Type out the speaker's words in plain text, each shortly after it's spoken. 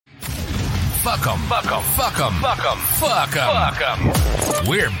Fuck 'em. Fuck 'em. Fuck 'em. Fuck 'em. Fuck 'em. Fuck 'em.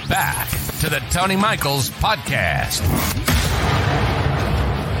 We're back to the Tony Michaels Podcast.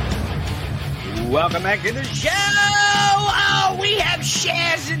 Welcome back to the show. Oh, we have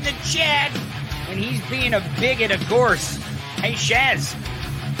Shaz in the chat, and he's being a bigot, of course. Hey, Shaz,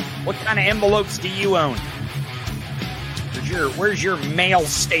 what kind of envelopes do you own? Where's your mail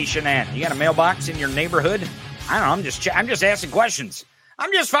station at? You got a mailbox in your neighborhood? I don't know. I'm just asking questions.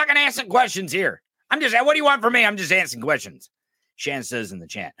 I'm just fucking asking questions here. What do you want from me? I'm just asking questions. Shan says in the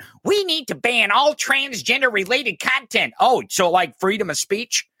chat, we need to ban all transgender related content. Oh, so like freedom of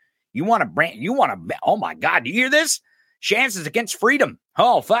speech? Oh my God, do you hear this? Shans is against freedom.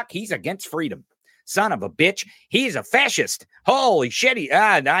 Oh, fuck, he's against freedom. Son of a bitch. He's a fascist. Holy shit.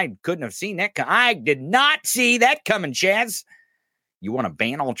 I couldn't have seen that. I did not see that coming, Shaz. You want to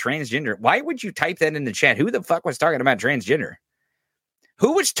ban all transgender? Why would you type that in the chat? Who the fuck was talking about transgender?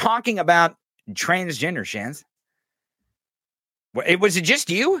 Who was talking about transgender, Shaz? Was it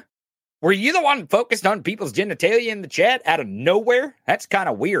just you? Were you the one focused on people's genitalia in the chat out of nowhere? That's kind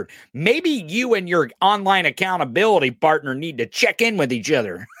of weird. Maybe you and your online accountability partner need to check in with each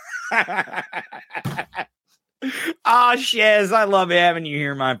other. Shaz, I love having you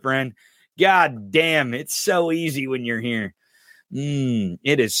here, my friend. God damn, it's so easy when you're here.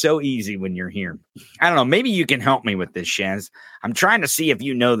 It is so easy when you're here. I don't know. Maybe you can help me with this, Shaz. I'm trying to see if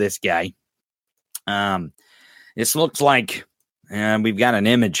you know this guy. This looks like we've got an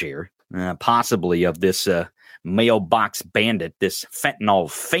image here. Possibly of this mailbox bandit, this fentanyl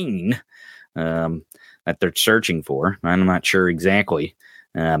fiend that they're searching for. I'm not sure exactly.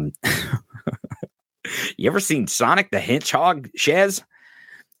 You ever seen Sonic the Hedgehog, Shaz?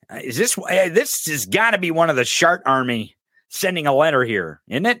 This has got to be one of the Shark Army sending a letter here,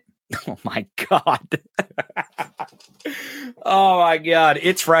 isn't it? Oh my God. Oh my God.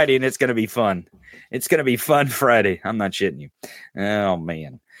 It's Friday and it's going to be fun. It's going to be fun Friday. I'm not shitting you. Oh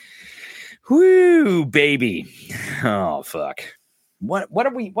man. Whoo, baby. Oh, fuck. What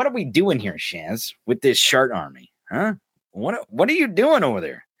are we doing here, Shaz, with this Shark Army? Huh? What are you doing over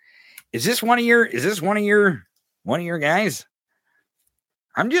there? Is this one of your guys?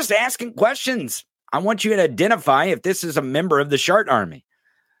 I'm just asking questions. I want you to identify if this is a member of the Shark Army.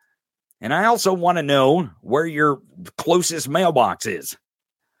 And I also want to know where your closest mailbox is.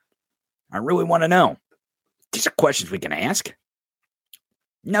 I really want to know. These are questions we can ask.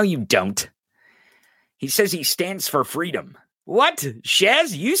 No, you don't. He says he stands for freedom. What?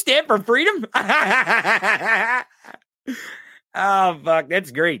 Shaz, you stand for freedom? Oh, fuck.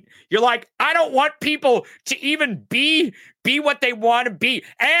 That's great. You're like, I don't want people to even be what they want to be.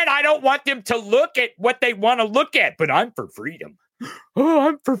 And I don't want them to look at what they want to look at. But I'm for freedom. Oh,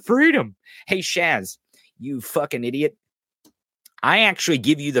 I'm for freedom. Hey, Shaz, you fucking idiot. I actually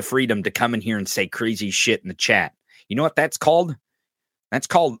give you the freedom to come in here and say crazy shit in the chat. You know what that's called? That's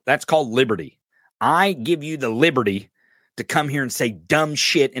called liberty. I give you the liberty to come here and say dumb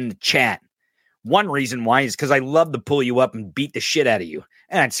shit in the chat. One reason why is because I love to pull you up and beat the shit out of you.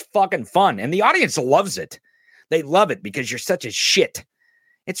 And it's fucking fun. And the audience loves it. They love it because you're such a shit.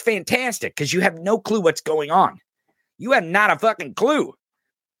 It's fantastic because you have no clue what's going on. You have not a fucking clue.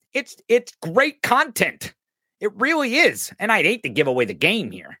 It's great content. It really is. And I'd hate to give away the game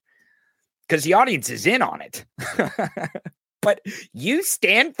here because the audience is in on it. But you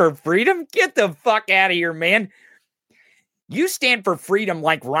stand for freedom? Get the fuck out of here, man. You stand for freedom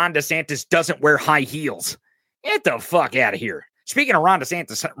like Ron DeSantis doesn't wear high heels. Get the fuck out of here. Speaking of Ron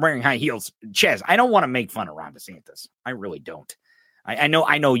DeSantis wearing high heels, Chaz, I don't want to make fun of Ron DeSantis. I really don't. I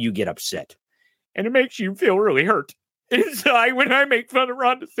know you get upset. And it makes you feel really hurt inside when I make fun of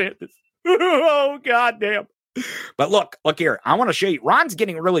Ron DeSantis. Oh, goddamn. But look here. I want to show you. Ron's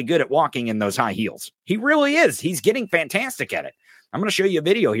getting really good at walking in those high heels. He really is. He's getting fantastic at it. I'm going to show you a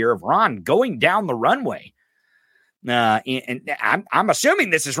video here of Ron going down the runway. And I'm assuming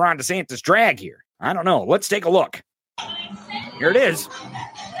this is Ron DeSantis drag here. I don't know. Let's take a look. Here it is.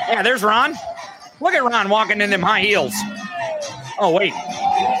 Yeah, there's Ron. Look at Ron walking in them high heels. Oh, wait.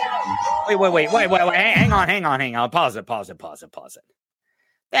 Wait. Hang on. Pause it.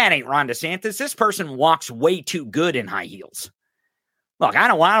 That ain't Ron DeSantis. This person walks way too good in high heels. Look, I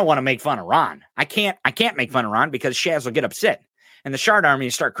don't want to make fun of Ron. I can't make fun of Ron because Shaz will get upset. And the Shard Army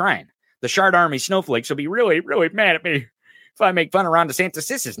will start crying. The Shard Army snowflakes will be really, really mad at me if I make fun of Ron DeSantis.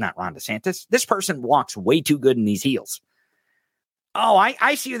 This is not Ron DeSantis. This person walks way too good in these heels. Oh,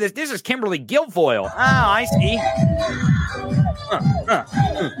 I see this. This is Kimberly Guilfoyle. Oh, I see.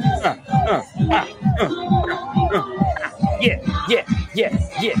 Yeah.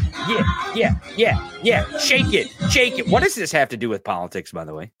 Shake it. What does this have to do with politics, by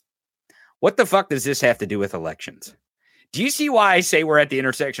the way? What the fuck does this have to do with elections? Do you see why I say we're at the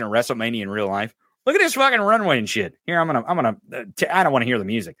intersection of WrestleMania and real life? Look at this fucking runway and shit. Here, I don't want to hear the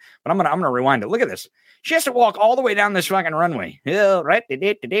music, but I'm gonna rewind it. Look at this. She has to walk all the way down this fucking runway. What the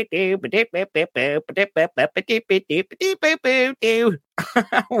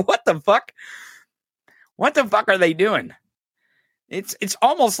fuck? What the fuck are they doing? It's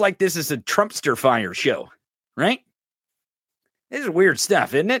almost like this is a Trumpster fire show, right? This is weird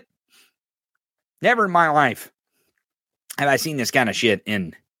stuff, isn't it? Never in my life have I seen this kind of shit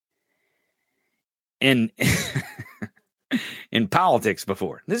in politics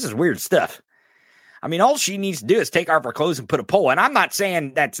before. This is weird stuff. I mean, all she needs to do is take off her clothes and put a pole. And I'm not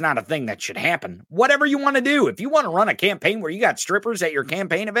saying that's not a thing that should happen. Whatever you want to do. If you want to run a campaign where you got strippers at your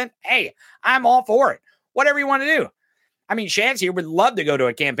campaign event, hey, I'm all for it. Whatever you want to do. I mean, Shaz here would love to go to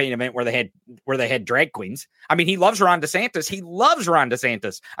a campaign event where they had drag queens. I mean, he loves Ron DeSantis. He loves Ron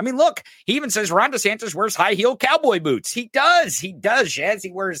DeSantis. I mean, look, he even says Ron DeSantis wears high-heel cowboy boots. He does, Shaz.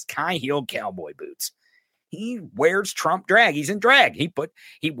 He wears high-heel cowboy boots. He wears Trump drag. He's in drag. He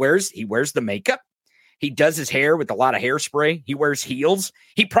wears the makeup. He does his hair with a lot of hairspray. He wears heels.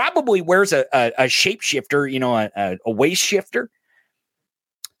 He probably wears a shapeshifter, a waist shifter.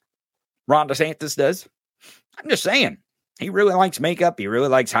 Ron DeSantis does. I'm just saying. He really likes makeup. He really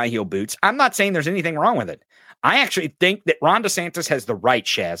likes high heel boots. I'm not saying there's anything wrong with it. I actually think that Ron DeSantis has the right,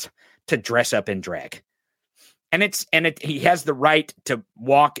 Shaz, to dress up in drag. And he has the right to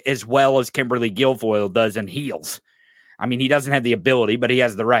walk as well as Kimberly Guilfoyle does in heels. I mean, he doesn't have the ability, but he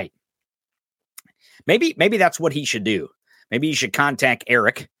has the right. Maybe that's what he should do. Maybe he should contact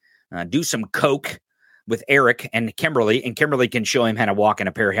Eric, do some coke with Eric and Kimberly can show him how to walk in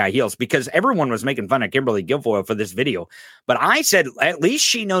a pair of high heels, because everyone was making fun of Kimberly Guilfoyle for this video. But I said, at least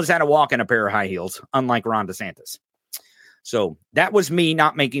she knows how to walk in a pair of high heels, unlike Ron DeSantis. So that was me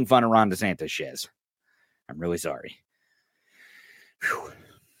not making fun of Ron DeSantis, Shaz. I'm really sorry.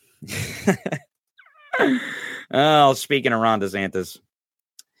 Oh, speaking of Ron DeSantis,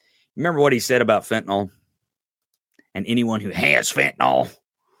 remember what he said about fentanyl? And anyone who has fentanyl.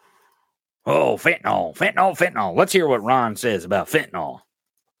 Oh, fentanyl. Let's hear what Ron says about fentanyl.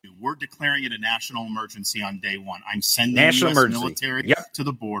 We're declaring it a national emergency on day one. I'm sending the U.S. military to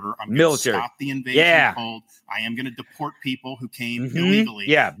the border. I'm going to stop the invasion cold. I am going to deport people who came illegally.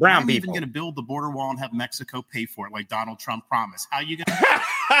 Yeah, brown I'm people. I'm even going to build the border wall and have Mexico pay for it like Donald Trump promised. How are you going to...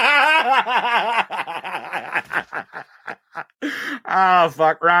 Oh,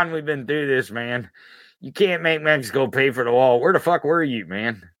 fuck, Ron, we've been through this, man. You can't make Mexico pay for the wall. Where the fuck were you,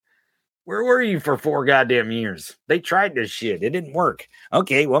 man? Where were you for 4 goddamn years? They tried this shit. It didn't work.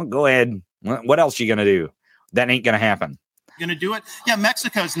 Okay, well, go ahead. What else you going to do? That ain't going to happen. Going to do it? Yeah,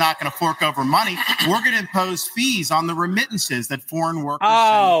 Mexico's not going to fork over money. We're going to impose fees on the remittances that foreign workers send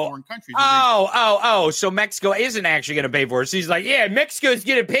to foreign countries. So Mexico isn't actually going to pay for it. So he's like, yeah, Mexico's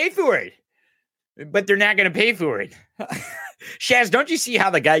going to pay for it. But they're not going to pay for it. Shaz, don't you see how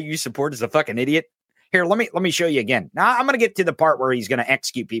the guy you support is a fucking idiot? Here, let me show you again. Now, I'm going to get to the part where he's going to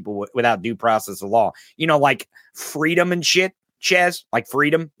execute people without due process of law. Like freedom and shit, Chaz. Like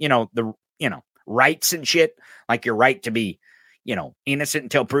freedom, rights and shit. Like your right to be, innocent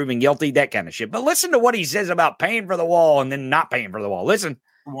until proven guilty, that kind of shit. But listen to what he says about paying for the wall and then not paying for the wall. Listen.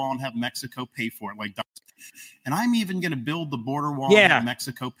 Wall and have Mexico pay for it like and I'm even going to build the border wall and have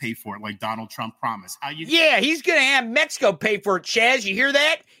Mexico pay for it like Donald Trump promised. He's going to have Mexico pay for it, Chaz. You hear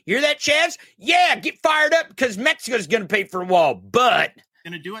that? You hear that, Chaz? Yeah, get fired up because Mexico's going to pay for the wall, but...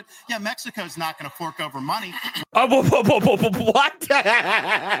 Going to do it? Yeah, Mexico's not going to fork over money. What?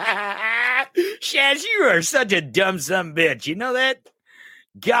 Chaz, you are such a dumb son bitch. You know that?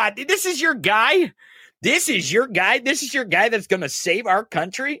 God, this is your guy? This is your guy? This is your guy that's going to save our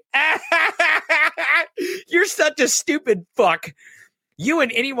country? You're such a stupid fuck. You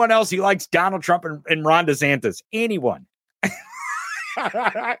and anyone else who likes Donald Trump and Ron DeSantis. Anyone.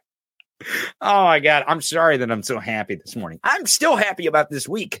 Oh, my God. I'm sorry that I'm so happy this morning. I'm still happy about this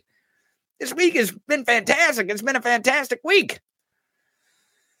week. This week has been fantastic. It's been a fantastic week.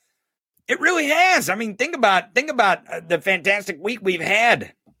 It really has. I mean, think about the fantastic week we've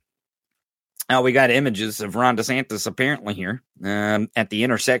had. We got images of Ron DeSantis apparently here at the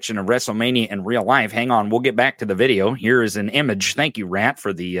intersection of WrestleMania and real life. Hang on, we'll get back to the video. Here is an image. Thank you, Rat,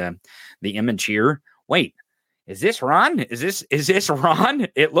 for the image here. Wait, is this Ron? Is this Ron?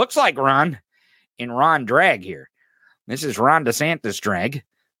 It looks like Ron in Ron drag here. This is Ron DeSantis drag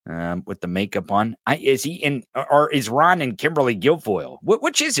with the makeup on. Is he in, or is Ron in Kimberly Guilfoyle?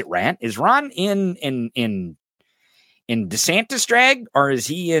 Which is it, Rat? Is Ron in DeSantis drag, or is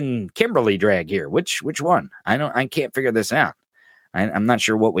he in Kimberly drag here? Which one? I can't figure this out. I'm not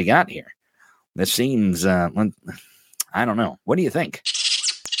sure what we got here. This seems, I don't know. What do you think?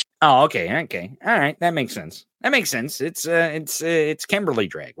 Oh, okay. All right. That makes sense. It's Kimberly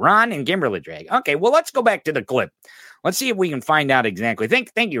Drag. Ron and Kimberly Drag. Okay, well, let's go back to the clip. Let's see if we can find out exactly.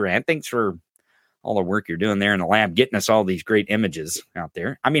 Thank you, Rand. Thanks for all the work you're doing there in the lab, getting us all these great images out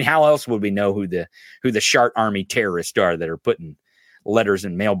there. I mean, how else would we know who the Shart Army terrorists are that are putting letters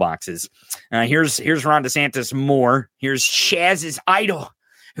in mailboxes? Here's Ron DeSantis more. Here's Shaz's idol,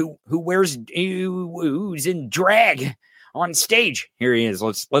 who's in drag on stage. Here he is.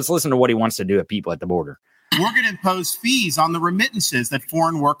 Let's listen to what he wants to do at people at the border. We're going to impose fees on the remittances that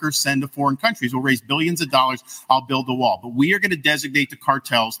foreign workers send to foreign countries. We'll raise billions of dollars. I'll build the wall. But we are going to designate the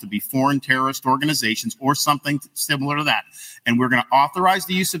cartels to be foreign terrorist organizations or something similar to that. And we're going to authorize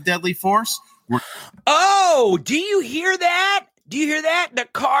the use of deadly force. Oh, do you hear that? The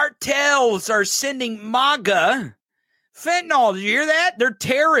cartels are sending MAGA fentanyl. Did you hear that? They're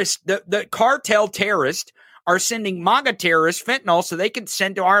terrorists. The cartel terrorists are sending MAGA terrorists fentanyl so they can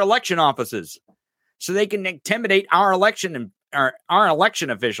send to our election offices, so they can intimidate our election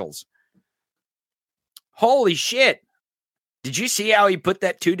officials. Holy shit. Did you see how he put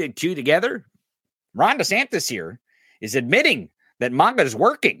that two together? Ron DeSantis here is admitting that MAGA is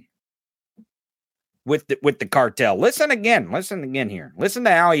working with the cartel. Listen again here. Listen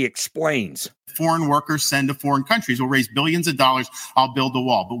to how he explains. Foreign workers send to foreign countries. We'll raise billions of dollars. I'll build the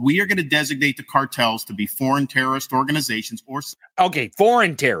wall. But we are going to designate the cartels to be foreign terrorist organizations or... Okay,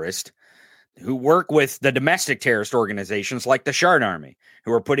 foreign terrorists who work with the domestic terrorist organizations like the Shart Army,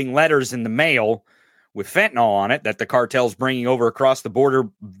 who are putting letters in the mail with fentanyl on it that the cartel's bringing over across the border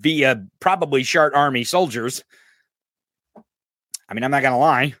via probably Shart Army soldiers. I mean, I'm not going to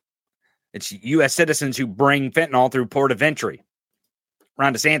lie. It's U.S. citizens who bring fentanyl through port of entry.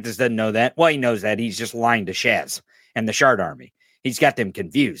 Ron DeSantis doesn't know that. Well, he knows that. He's just lying to Shaz and the Shart Army. He's got them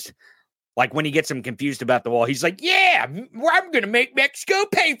confused. Like when he gets them confused about the wall, he's like, yeah, I'm going to make Mexico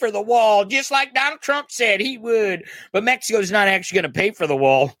pay for the wall, just like Donald Trump said he would. But Mexico's not actually going to pay for the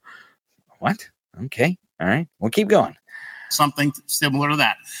wall. What? Okay. All right. We'll keep going. Something similar to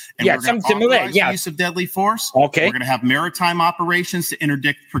that. And yeah, something similar. Yeah. Use of deadly force. Okay. We're going to have maritime operations to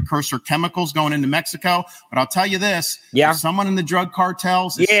interdict precursor chemicals going into Mexico. But I'll tell you this. Yeah. If someone in the drug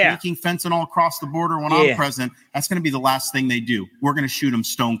cartels is sneaking fentanyl across the border when I'm president, that's going to be the last thing they do. We're going to shoot them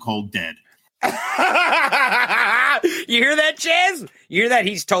stone cold dead. You hear that, Chaz? You hear that?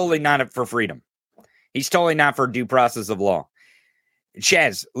 He's totally not for freedom. He's totally not for due process of law.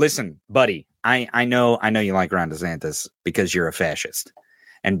 Chaz, listen, buddy. I know you like Ron DeSantis because you're a fascist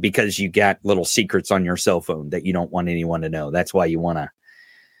and because you got little secrets on your cell phone that you don't want anyone to know. That's why you want to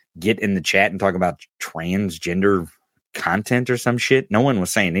get in the chat and talk about transgender content or some shit. No one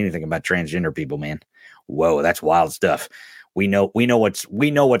was saying anything about transgender people, man. Whoa, that's wild stuff. We know what's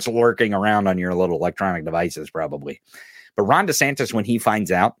lurking around on your little electronic devices probably. But Ron DeSantis, when he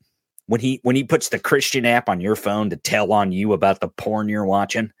finds out, when he puts the Christian app on your phone to tell on you about the porn you're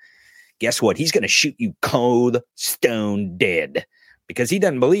watching, guess what? He's going to shoot you cold stone dead because he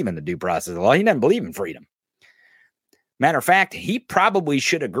doesn't believe in the due process of law. He doesn't believe in freedom. Matter of fact, he probably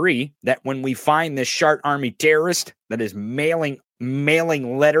should agree that when we find this Shart Army terrorist that is mailing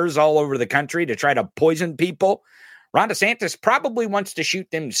letters all over the country to try to poison people, Ron DeSantis probably wants to shoot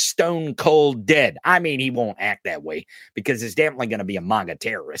them stone cold dead. I mean, he won't act that way because it's definitely going to be a MAGA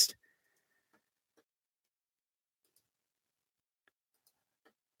terrorist.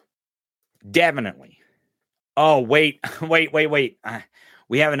 Definitely. Oh, wait.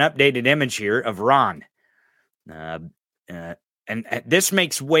 We have an updated image here of Ron. And this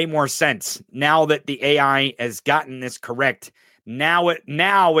makes way more sense now that the AI has gotten this correct. Now it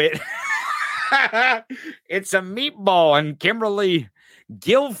it's a meatball and Kimberly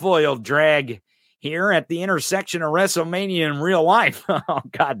Guilfoyle drag here at the intersection of WrestleMania in real life. Oh,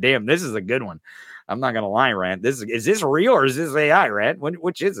 goddamn. This is a good one. I'm not going to lie, Rand. Is this real or is this AI, Rand?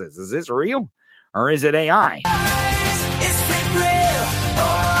 Which is this? Is this real or is it AI?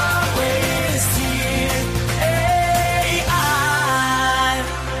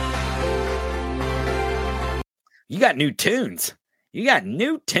 You got new tunes.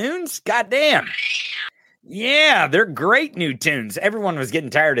 Goddamn. Yeah, they're great new tunes. Everyone was getting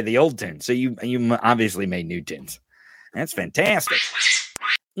tired of the old tunes. So you obviously made new tunes. That's fantastic.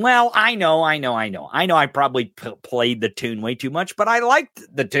 Well, I know. I probably played the tune way too much, but I liked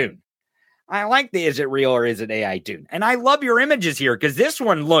the tune. I like the is it real or is it AI tune. And I love your images here because this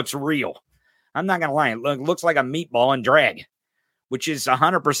one looks real. I'm not going to lie. It looks like a meatball in drag, which is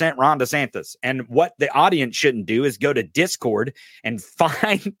 100% Ron DeSantis. And what the audience shouldn't do is go to Discord and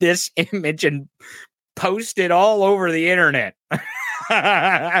find this image and post it all over the internet.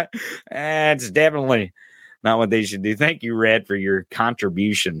 That's definitely not what they should do. Thank you, Red, for your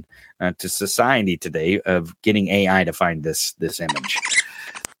contribution to society today of getting AI to find this image.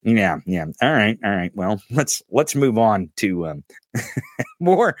 Yeah. All right. Well, let's move on to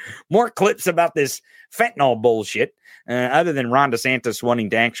more clips about this fentanyl bullshit. Other than Ron DeSantis wanting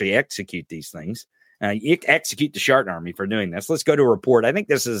to actually execute these things, execute the Shark Army for doing this. Let's go to a report. I think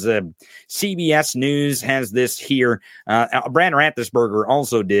this is CBS News has this here. Brad Rathensberger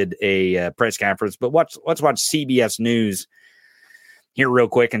also did a press conference, but let's watch CBS News here real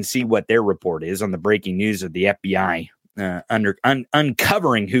quick and see what their report is on the breaking news of the FBI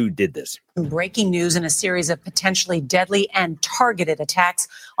uncovering who did this. Breaking news in a series of potentially deadly and targeted attacks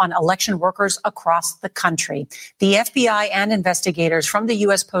on election workers across the country. The FBI and investigators from the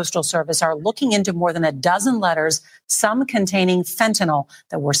U.S. Postal Service are looking into more than a dozen letters, some containing fentanyl,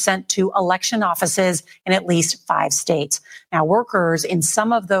 that were sent to election offices in at least 5 states. Now, workers in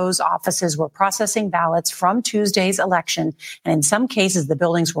some of those offices were processing ballots from Tuesday's election, and in some cases, the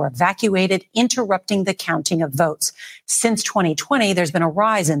buildings were evacuated, interrupting the counting of votes. Since 2020, there's been a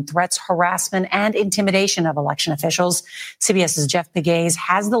rise in threats, harassment, and intimidation of election officials. CBS's Jeff Pegues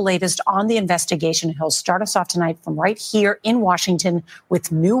has the latest on the investigation. He'll start us off tonight from right here in Washington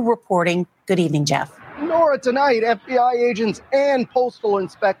with new reporting. Good evening, Jeff. Nora, tonight, FBI agents and postal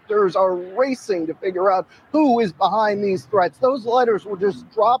inspectors are racing to figure out who is behind these threats. Those letters were just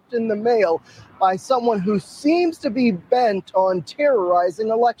dropped in the mail by someone who seems to be bent on terrorizing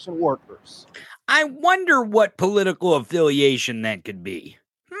election workers. I wonder what political affiliation that could be.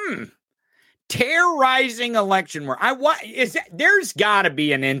 Terrorizing election work. There's got to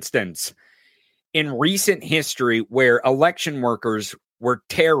be an instance in recent history where election workers were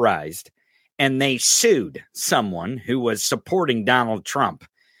terrorized and they sued someone who was supporting Donald Trump,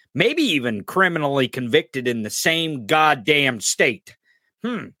 maybe even criminally convicted in the same goddamn state.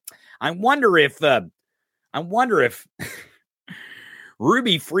 I wonder if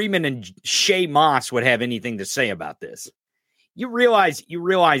Ruby Freeman and Shay Moss would have anything to say about this. You realize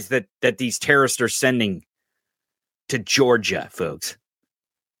that these terrorists are sending to Georgia, folks.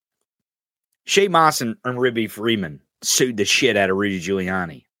 Shay Moss and Ruby Freeman sued the shit out of Rudy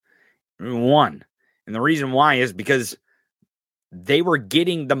Giuliani. Won. And the reason why is because they were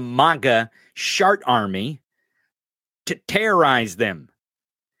getting the MAGA Shark Army to terrorize them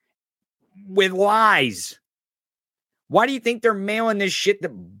with lies. Why do you think they're mailing this shit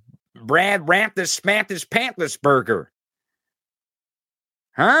to Brad Rathensberger?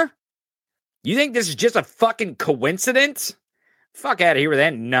 Huh? You think this is just a fucking coincidence? Fuck out of here with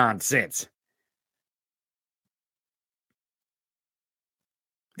that nonsense.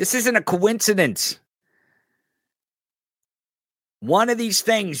 This isn't a coincidence. One of these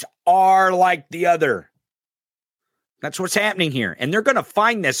things are like the other. That's what's happening here. And they're going to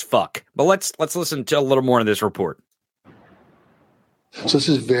find this fuck. But let's listen to a little more of this report. So this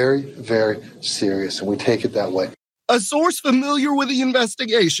is very, very serious, and we take it that way. A source familiar with the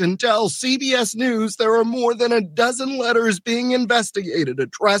investigation tells CBS News there are more than a dozen letters being investigated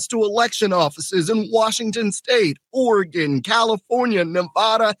addressed to election offices in Washington State, Oregon, California,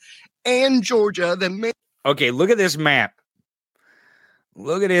 Nevada, and Georgia that may... Okay, look at this map.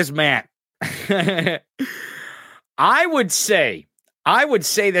 Look at this map. I would say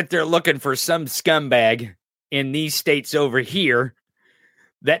that they're looking for some scumbag in these states over here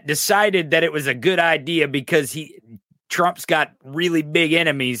that decided that it was a good idea because Trump's got really big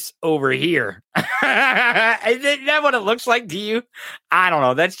enemies over here. Is that what it looks like to you? I don't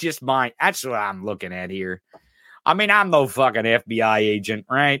know. That's what I'm looking at here. I mean, I'm no fucking FBI agent,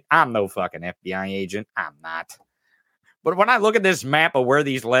 right? I'm no fucking FBI agent. I'm not. But when I look at this map of where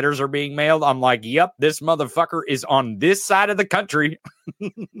these letters are being mailed, I'm like, yep, this motherfucker is on this side of the country.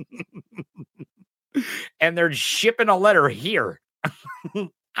 And they're shipping a letter here.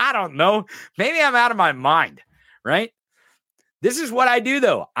 I don't know. Maybe I'm out of my mind, right? This is what I do,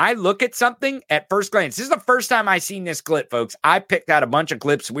 though. I look at something at first glance. This is the first time I've seen this clip, folks. I picked out a bunch of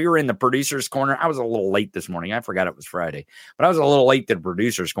clips. We were in the producer's corner. I was a little late this morning. I forgot it was Friday. But I was a little late to the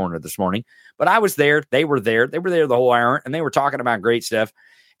producer's corner this morning. But I was there. They were there. They were there the whole hour, and they were talking about great stuff.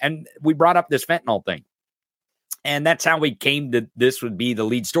 And we brought up this fentanyl thing. And that's how we came to this would be the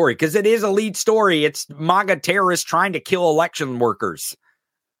lead story, because it is a lead story. It's MAGA terrorists trying to kill election workers.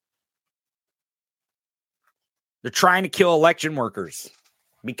 They're trying to kill election workers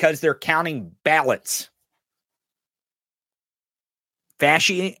because they're counting ballots.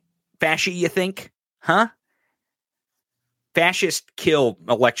 Fasci, you think? Huh? Fascists kill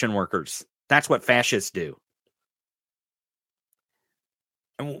election workers. That's what fascists do.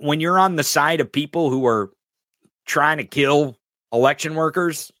 And when you're on the side of people who are trying to kill election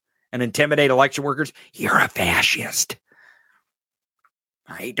workers and intimidate election workers, you're a fascist.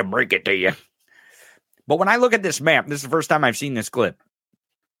 I hate to break it to you. But when I look at this map, this is the first time I've seen this clip.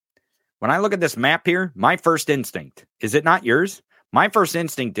 When I look at this map here, my first instinct, is it not yours? My first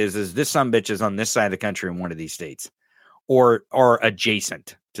instinct is this sumbitch is on this side of the country in one of these states or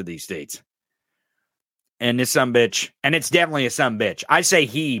adjacent to these states. And this sumbitch, and it's definitely a sumbitch. I say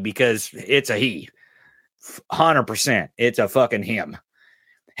he because it's a he. 100%. It's a fucking him.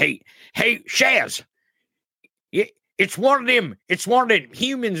 Hey, Shaz. It's one of them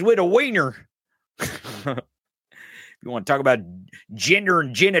humans with a wiener. You want to talk about gender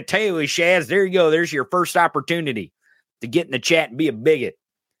and genitalia, Shaz? There you go. There's your first opportunity to get in the chat and be a bigot.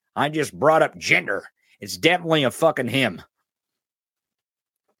 I just brought up gender. It's definitely a fucking him.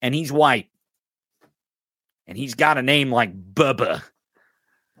 And he's white. And he's got a name like Bubba.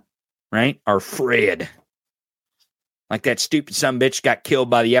 Right? Or Fred. Like that stupid sumbitch got killed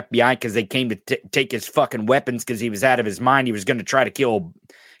by the FBI because they came to take his fucking weapons because he was out of his mind. He was going to try to kill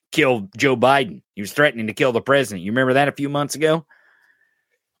Joe Biden. He was threatening to kill the president. You remember that a few months ago?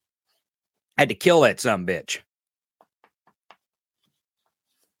 Had to kill that sumbitch.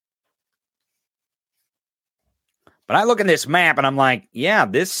 But I look at this map and I'm like, yeah,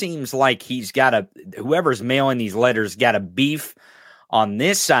 this seems like whoever's mailing these letters got a beef on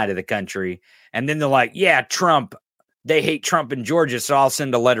this side of the country. And then they're like, yeah, Trump, they hate Trump in Georgia, so I'll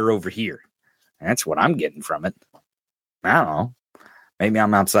send a letter over here. That's what I'm getting from it. I don't know. Maybe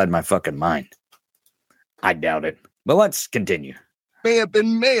I'm outside my fucking mind. I doubt it. But let's continue. May have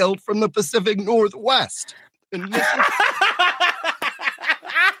been mailed from the Pacific Northwest.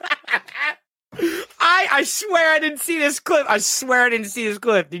 I swear I didn't see this clip.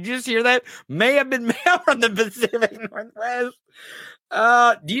 Did you just hear that? May have been mailed from the Pacific Northwest.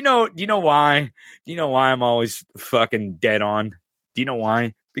 Do you know why? Do you know why I'm always fucking dead on? Do you know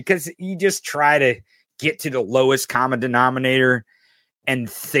why? Because you just try to get to the lowest common denominator and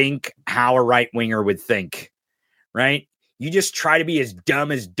think how a right-winger would think, right? You just try to be as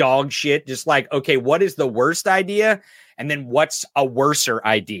dumb as dog shit. Just like, okay, what is the worst idea? And then what's a worser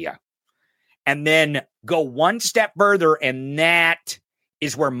idea? And then go one step further, and that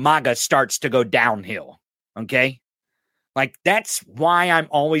is where MAGA starts to go downhill, okay? Like, that's why I'm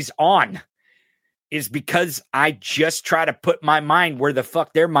always on, is because I just try to put my mind where the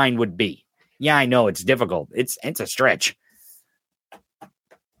fuck their mind would be. Yeah, I know, it's difficult. It's a stretch.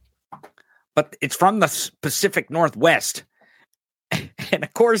 But it's from the Pacific Northwest. And,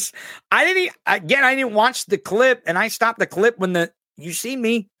 of course, I didn't watch the clip, and I stopped the clip when you see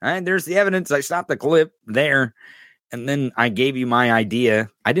me. There's the evidence. I stopped the clip there, and then I gave you my idea.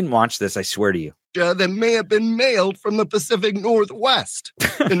 I didn't watch this, I swear to you. That may have been mailed from the Pacific Northwest.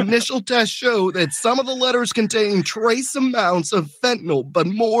 Initial tests show that some of the letters contain trace amounts of fentanyl, but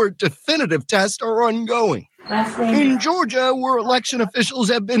more definitive tests are ongoing. In Georgia, where election officials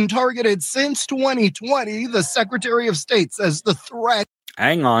have been targeted since 2020, the Secretary of State says the threat...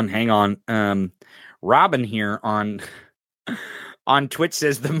 Hang on. Robin here on Twitch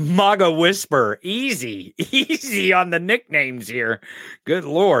says the MAGA Whisper. Easy on the nicknames here. Good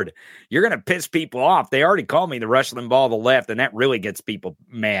Lord. You're going to piss people off. They already call me the Rush Limbaugh of the left, and that really gets people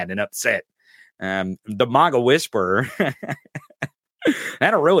mad and upset. The MAGA Whisperer.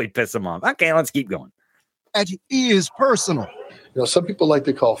 That'll really piss them off. Okay, let's keep going. It is personal. Some people like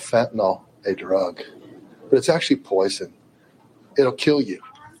to call fentanyl a drug, but it's actually poison. It'll kill you.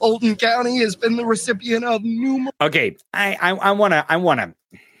 Fulton County has been the recipient of numerous... Okay, I want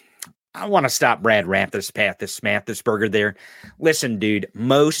to stop Brad Rathesberger there. Listen, dude,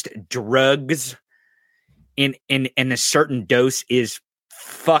 most drugs in a certain dose is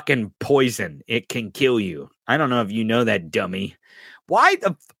fucking poison. It can kill you. I don't know if you know that, dummy. Why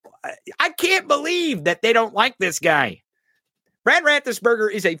I can't believe that they don't like this guy. Brad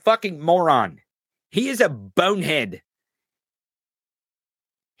Rathesberger is a fucking moron. He is a bonehead.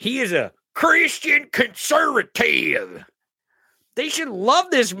 He is a Christian conservative. They should love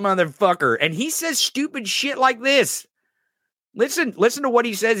this motherfucker. And he says stupid shit like this. Listen to what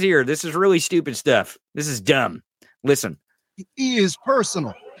he says here. This is really stupid stuff. This is dumb. Listen. It is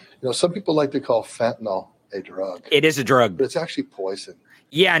personal. Some people like to call fentanyl a drug. It is a drug. But it's actually poison.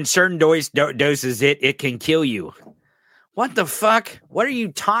 Yeah, in certain doses, it can kill you. What the fuck? What are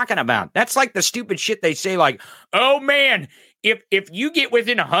you talking about? That's like the stupid shit they say, like, oh, man, if you get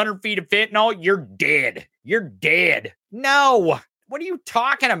within 100 feet of fentanyl, you're dead. You're dead. No. What are you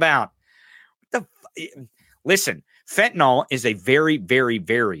talking about? Listen, fentanyl is a very, very,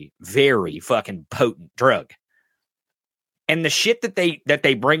 very, very fucking potent drug. And the shit that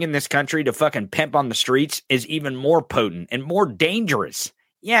they bring in this country to fucking pimp on the streets is even more potent and more dangerous.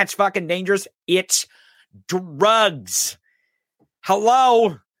 Yeah, it's fucking dangerous. It's drugs.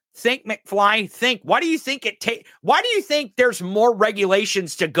 Hello? Think, McFly. Think. Why do you think why do you think there's more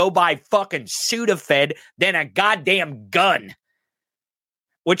regulations to go buy fucking Sudafed than a goddamn gun?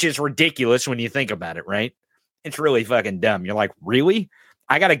 Which is ridiculous when you think about it, right? It's really fucking dumb. You're like, really?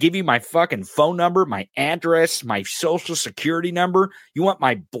 I got to give you my fucking phone number, my address, my social security number. You want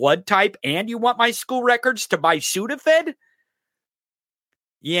my blood type and you want my school records to buy Sudafed?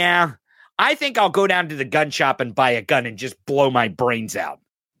 Yeah, I think I'll go down to the gun shop and buy a gun and just blow my brains out.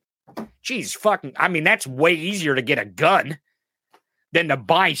 Jeez, fucking, I mean, that's way easier to get a gun than to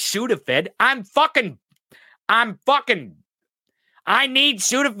buy Sudafed. I need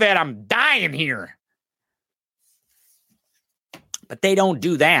Sudafed. I'm dying here. But they don't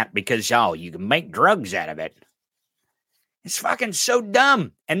do that because, you can make drugs out of it. It's fucking so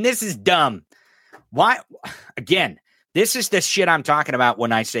dumb. And this is dumb. Why? Again, this is the shit I'm talking about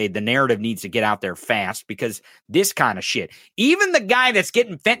when I say the narrative needs to get out there fast, because this kind of shit, even the guy that's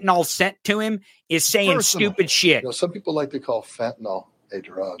getting fentanyl sent to him is saying stupid shit. Some people like to call fentanyl a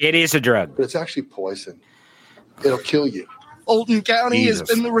drug. It is a drug. But it's actually poison. It'll kill you. Fulton County has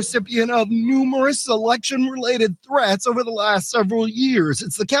been the recipient of numerous election-related threats over the last several years.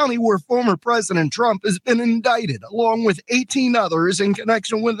 It's the county where former President Trump has been indicted, along with 18 others in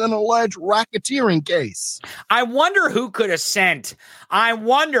connection with an alleged racketeering case. I wonder who could have sent. I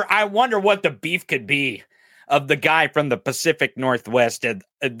wonder what the beef could be of the guy from the Pacific Northwest,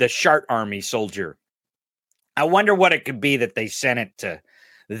 the Chart Army soldier. I wonder what it could be that they sent it to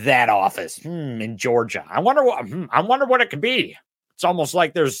that office in Georgia. I wonder what it could be. It's almost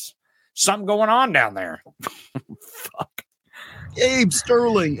like there's something going on down there. Fuck. Gabe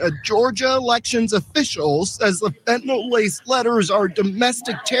Sterling, a Georgia elections official, says the fentanyl-laced letters are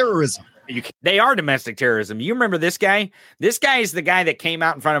domestic terrorism. They are domestic terrorism. You remember this guy? This guy is the guy that came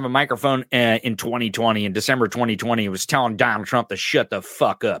out in front of a microphone in 2020, in December 2020, and was telling Donald Trump to shut the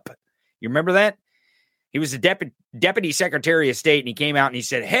fuck up. You remember that? He was the deputy secretary of state, and he came out and he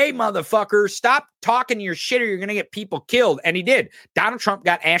said, hey, motherfucker, stop talking your shit or you're going to get people killed. And he did. Donald Trump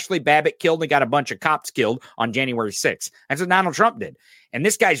got Ashley Babbitt killed and got a bunch of cops killed on January 6th. That's what Donald Trump did. And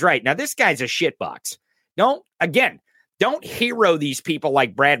this guy's right. Now, this guy's a shitbox. Don't hero these people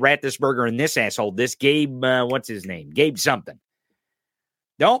like Brad Rathesberger and this asshole, this Gabe, what's his name? Gabe something.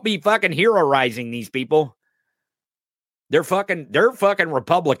 Don't be fucking heroizing these people. They're fucking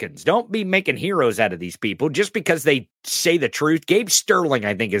Republicans. Don't be making heroes out of these people just because they say the truth. Gabe Sterling,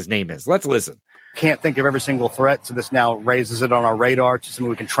 I think his name is. Let's listen. Can't think of every single threat, so this now raises it on our radar to something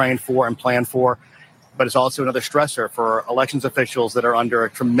we can train for and plan for. But it's also another stressor for elections officials that are under a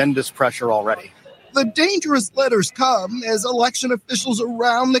tremendous pressure already. The dangerous letters come as election officials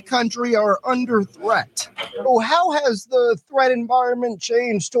around the country are under threat. So how has the threat environment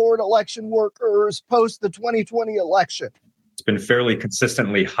changed toward election workers post the 2020 election? It's been fairly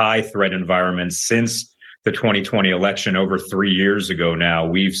consistently high threat environment since the 2020 election. Over 3 years ago now,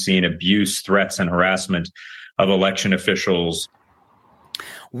 we've seen abuse, threats, and harassment of election officials.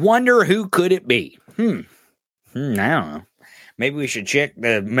 Wonder who could it be? I don't know. Maybe we should check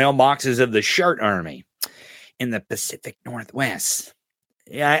the mailboxes of the Chart Army in the Pacific Northwest.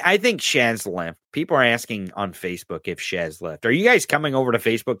 Yeah, I think Shaz left. People are asking on Facebook if Shaz left. Are you guys coming over to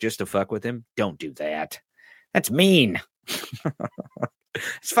Facebook just to fuck with him? Don't do that. That's mean.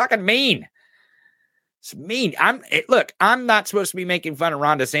 It's fucking mean. It's mean. Look, I'm not supposed to be making fun of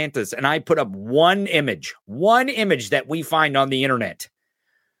Ron DeSantis, and I put up one image that we find on the internet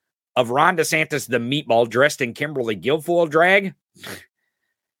of Ron DeSantis, the meatball, dressed in Kimberly Guilfoyle drag.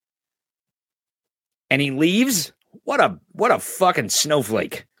 And he leaves. What a fucking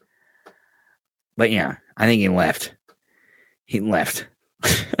snowflake. But yeah, I think he left. He left.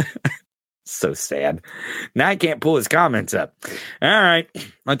 So sad. Now I can't pull his comments up. All right,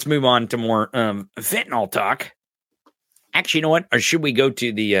 let's move on to more fentanyl talk. Actually, you know what? Or should we go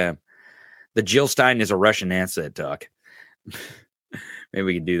to the Jill Stein is a Russian asset talk? Maybe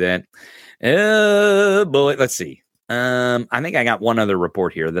we can do that. Bullet. Let's see. I think I got one other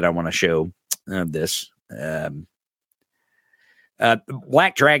report here that I want to show of this.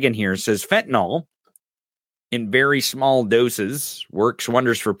 Black Dragon here says fentanyl in very small doses works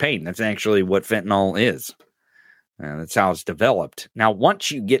wonders for pain. That's actually what fentanyl is. That's how it's developed. Now, once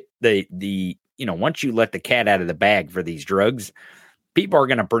you get once you let the cat out of the bag for these drugs, people are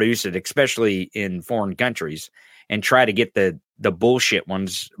going to produce it, especially in foreign countries, and try to get the bullshit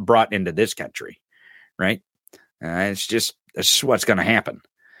ones brought into this country, right? It's what's going to happen.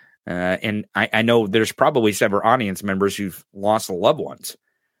 And I know there's probably several audience members who've lost loved ones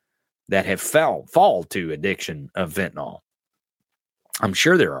that have fall to addiction of fentanyl. I'm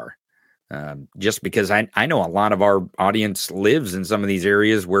sure there are. Just because I know a lot of our audience lives in some of these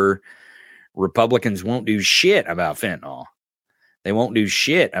areas where Republicans won't do shit about fentanyl. They won't do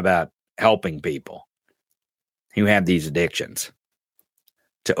shit about helping people who have these addictions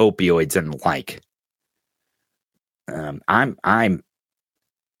to opioids and the like.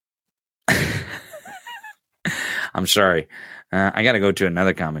 I'm sorry. I got to go to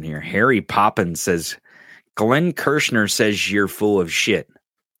another comment here. Harry Poppins says, Glenn Kirshner says you're full of shit.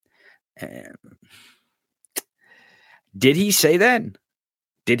 Did he say that?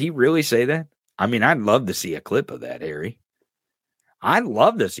 Did he really say that? I mean, I'd love to see a clip of that, Harry. I'd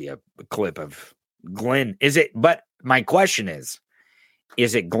love to see a clip of Glenn. But my question is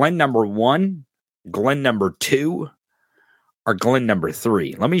it Glenn number 1, Glenn number 2, or Glenn number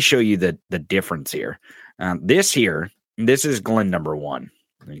 3? Let me show you the difference here. This is Glenn number 1.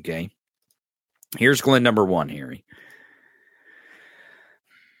 Okay. Here's Glenn number 1, Harry.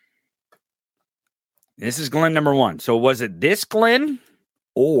 This is Glenn number 1. So was it this Glenn,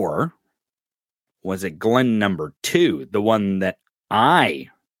 or was it Glenn number 2? The one that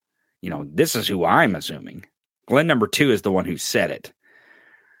this is who I'm assuming. Glenn number 2 is the one who said it.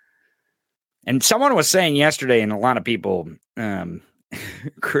 And someone was saying yesterday, and a lot of people, Krista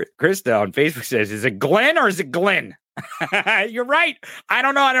on Facebook says, is it Glenn or is it Glenn? You're right. I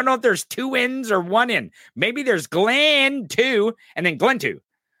don't know. I don't know if there's 2 N's or 1 N. Maybe there's Glenn 2 and then Glenn 2.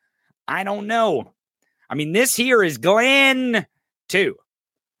 I don't know. I mean, this here is Glenn 2.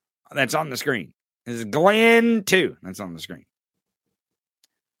 That's on the screen. This is Glenn 2. That's on the screen.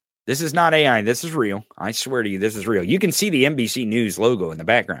 This is not AI. This is real. I swear to you, this is real. You can see the NBC News logo in the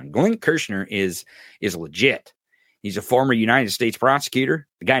background. Glenn Kirshner is legit. He's a former United States prosecutor.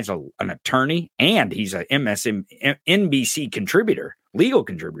 The guy's an attorney, and he's a NBC contributor, legal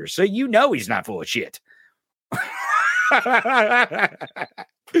contributor. So you know he's not full of shit.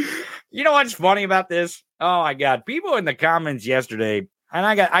 You know what's funny about this? Oh my God. People in the comments yesterday, and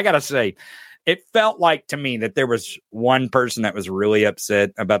I got to say, it felt like to me that there was one person that was really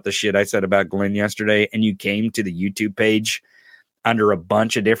upset about the shit I said about Glenn yesterday. And you came to the YouTube page under a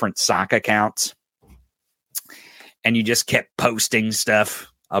bunch of different sock accounts, and you just kept posting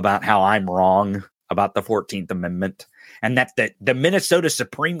stuff about how I'm wrong about the 14th Amendment, and that the Minnesota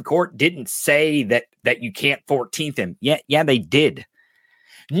Supreme Court didn't say that you can't 14th him. Yeah, they did.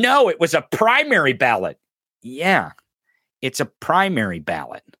 No, it was a primary ballot. Yeah, it's a primary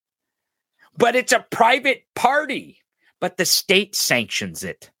ballot. But it's a private party. But the state sanctions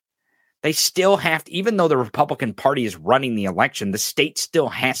it. They still have to, even though the Republican Party is running the election, the state still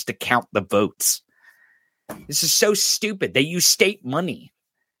has to count the votes. This is so stupid. They use state money.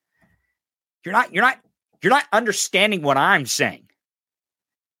 You're not understanding what I'm saying.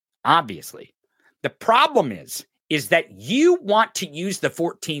 Obviously. The problem is that you want to use the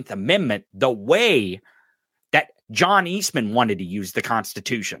 14th Amendment the way that John Eastman wanted to use the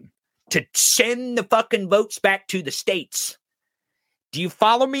Constitution, to send the fucking votes back to the states. Do you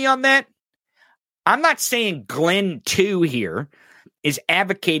follow me on that? I'm not saying Glenn 2 here is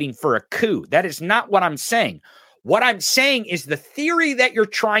advocating for a coup. That is not what I'm saying. What I'm saying is the theory that you're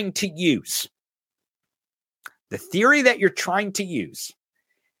trying to use. The theory that you're trying to use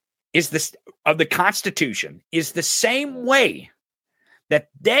is this of the Constitution is the same way that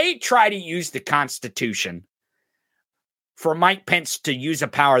they try to use the Constitution for Mike Pence to use a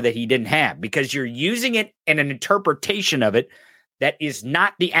power that he didn't have, because you're using it in an interpretation of it that is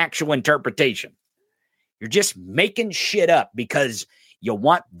not the actual interpretation. You're just making shit up because you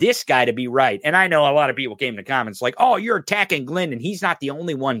want this guy to be right. And I know a lot of people came in the comments like, oh, you're attacking Glenn and he's not the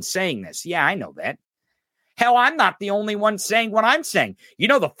only one saying this. Yeah, I know that. Hell, I'm not the only one saying what I'm saying. You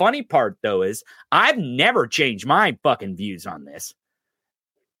know, the funny part, though, is I've never changed my fucking views on this.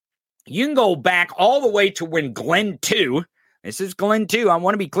 You can go back all the way to when Glenn 2, this is Glenn 2. I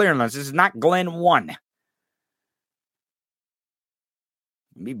want to be clear on this. This is not Glenn 1.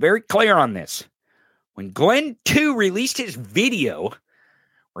 Be very clear on this. When Glenn 2 released his video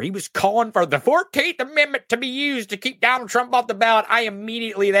where he was calling for the 14th Amendment to be used to keep Donald Trump off the ballot, I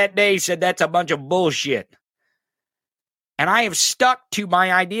immediately that day said that's a bunch of bullshit. And I have stuck to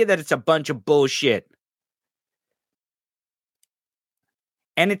my idea that it's a bunch of bullshit.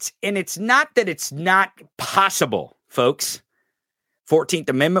 And it's not that it's not possible, folks. 14th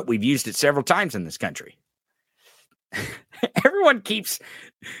Amendment, we've used it several times in this country. Everyone keeps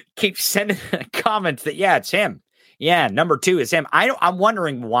sending comments that, yeah, it's him. Yeah, number 2 is him. I'm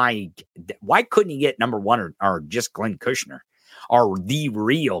wondering why couldn't he get number 1 or just Glenn Kirshner? or the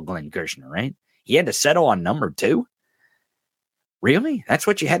real Glenn Kushner, right? He had to settle on number 2. Really? That's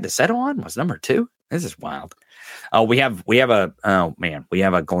what you had to settle on? Was number 2? This is wild. Oh, we have a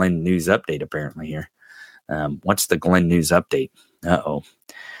Glenn news update apparently here. What's the Glenn news update? Uh-oh.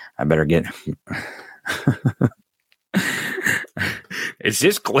 I better get. Is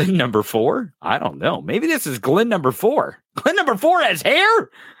this Glenn number 4? I don't know. Maybe this is Glenn number 4. Glenn number 4 has hair?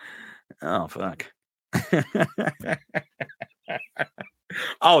 Oh, fuck.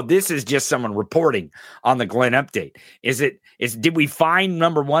 Oh, this is just someone reporting on the Glenn update. Did we find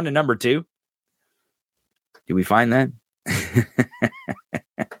number 1 and number 2? Did we find that?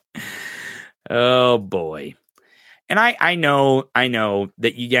 Oh boy. And I know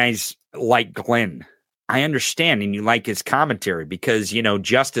that you guys like Glenn. I understand, and you like his commentary because,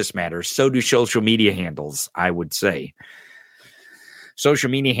 justice matters. So do social media handles, I would say. Social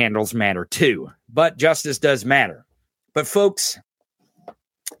media handles matter too, but justice does matter. But folks,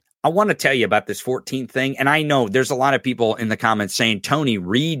 I want to tell you about this 14th thing. And I know there's a lot of people in the comments saying, Tony,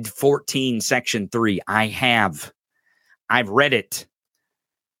 read 14 section 3. I have. I've read it.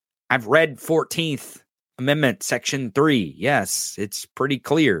 I've read 14th Amendment section 3. Yes, it's pretty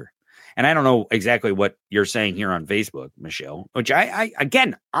clear. And I don't know exactly what you're saying here on Facebook, Michelle, which I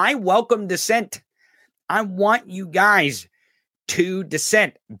welcome dissent. I want you guys to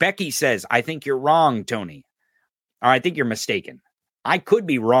dissent. Becky says, I think you're wrong, Tony. Or I think you're mistaken. I could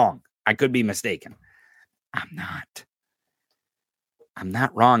be wrong. I could be mistaken. I'm not. I'm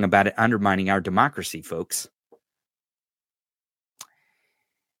not wrong about it undermining our democracy, folks.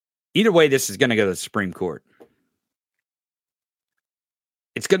 Either way, this is going to go to the Supreme Court.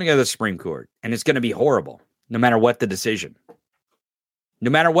 It's going to go to the Supreme Court, and it's going to be horrible, no matter what the decision. No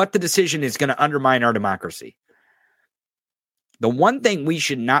matter what the decision is going to undermine our democracy. The one thing we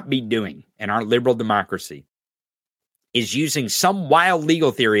should not be doing in our liberal democracy is using some wild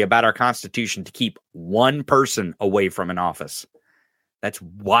legal theory about our Constitution to keep one person away from an office. That's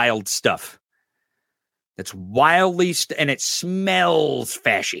wild stuff. That's wildly, and it smells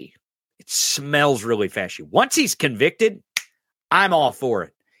fashy. It smells really fashy. Once he's convicted, I'm all for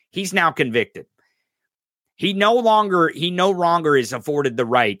it. He's now convicted. He no longer is afforded the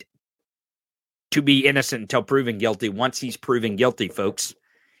right to be innocent until proven guilty. Once he's proven guilty, folks,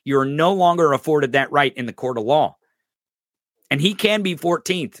 you're no longer afforded that right in the court of law. And he can be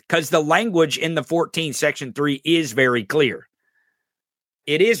 14th because the language in the 14th section 3 is very clear.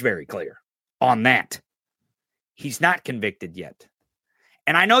 It is very clear on that. He's not convicted yet.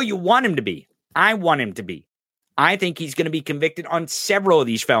 And I know you want him to be. I want him to be. I think he's going to be convicted on several of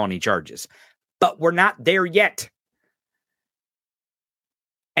these felony charges. But we're not there yet.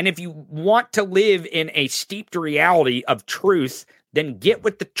 And if you want to live in a steeped reality of truth, then get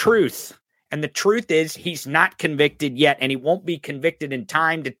with the truth. And the truth is he's not convicted yet, and he won't be convicted in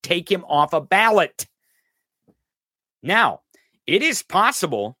time to take him off a ballot. Now, it is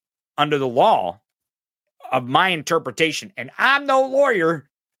possible under the law of my interpretation, and I'm no lawyer.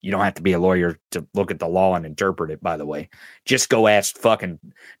 You don't have to be a lawyer to look at the law and interpret it, by the way. Just go ask fucking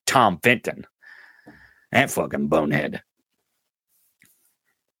Tom Fenton. That fucking bonehead.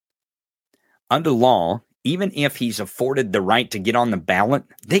 Under law, even if he's afforded the right to get on the ballot,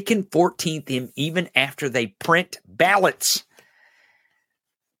 they can 14th him even after they print ballots.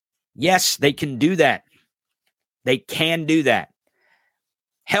 Yes, they can do that. They can do that.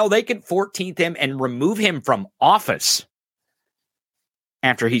 Hell, they can 14th him and remove him from office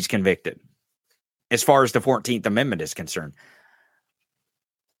after he's convicted, as far as the 14th Amendment is concerned.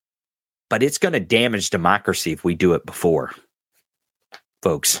 But it's going to damage democracy if we do it before,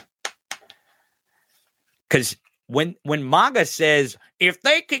 folks. Because when MAGA says, if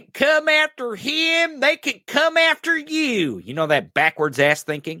they can come after him, they can come after you. You know that backwards ass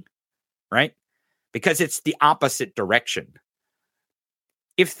thinking, right? Because it's the opposite direction.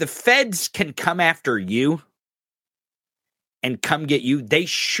 If the feds can come after you and come get you, they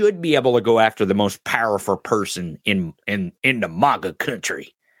should be able to go after the most powerful person in the MAGA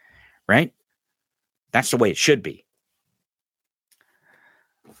country, right? That's the way it should be.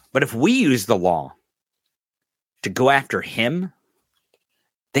 But if we use the law to go after him,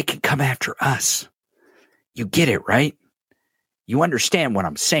 they can come after us. You get it, right? You understand what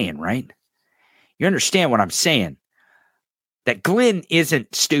I'm saying, right? You understand what I'm saying? That Glenn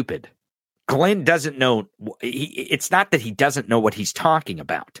isn't stupid. Glenn doesn't know. It's not that he doesn't know what he's talking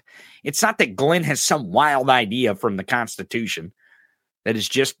about. It's not that Glenn has some wild idea from the Constitution that is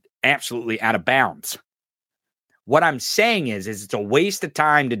just absolutely out of bounds. What I'm saying is it's a waste of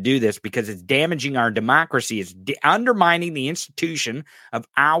time to do this because it's damaging our democracy. It's undermining the institution of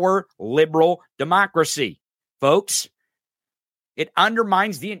our liberal democracy. Folks, It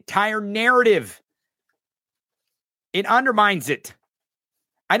undermines the entire narrative. It undermines it.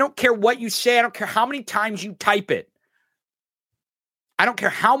 I don't care what you say. I don't care how many times you type it. I don't care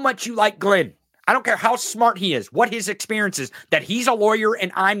how much you like Glenn. I don't care how smart he is, what his experience is, that he's a lawyer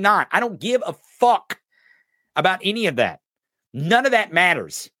and I'm not. I don't give a fuck about any of that. None of that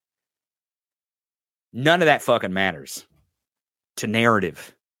matters. None of that fucking matters to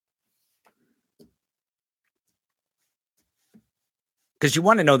narrative. Because you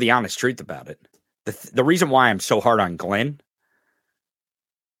want to know the honest truth about it. The reason why I'm so hard on Glenn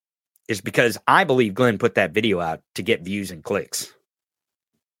is because I believe Glenn put that video out to get views and clicks.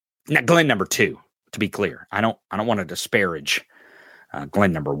 Now, Glenn number 2, to be clear. I don't want to disparage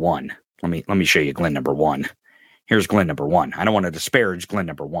Glenn number 1. Let me show you Glenn number 1. Here's Glenn number 1. I don't want to disparage Glenn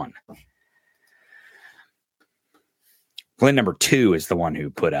number 1. Glenn number 2 is the one who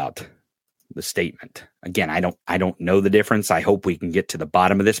put out the statement. Again, I don't know the difference. I hope we can get to the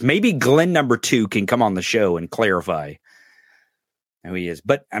bottom of this. Maybe Glenn number 2 can come on the show and clarify who he is.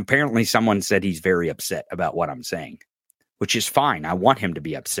 But apparently someone said he's very upset about what I'm saying, which is fine. I want him to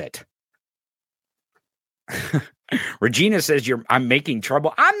be upset. Regina says I'm making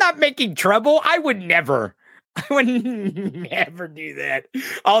trouble. I'm not making trouble. I would never do that.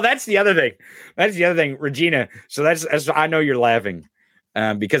 Oh, that's the other thing. Regina. So that's I know you're laughing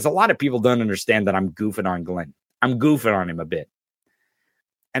because a lot of people don't understand that I'm goofing on Glenn. I'm goofing on him a bit.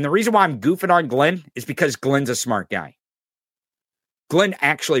 And the reason why I'm goofing on Glenn is because Glenn's a smart guy. Glenn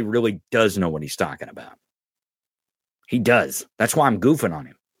actually really does know what he's talking about. He does. That's why I'm goofing on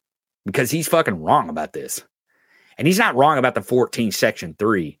him, because he's fucking wrong about this. And he's not wrong about the 14 Section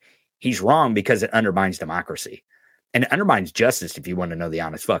 3. He's wrong because it undermines democracy. And it undermines justice, if you want to know the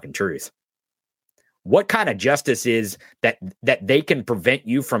honest fucking truth. What kind of justice is that they can prevent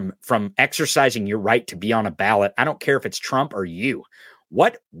you from exercising your right to be on a ballot? I don't care if it's Trump or you.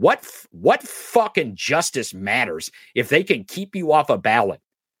 What fucking justice matters if they can keep you off a ballot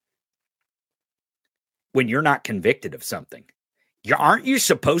when you're not convicted of something? Aren't you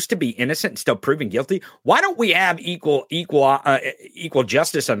supposed to be innocent and still proven guilty? Why don't we have equal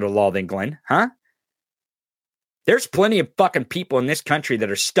justice under the law then, Glenn? Huh? There's plenty of fucking people in this country that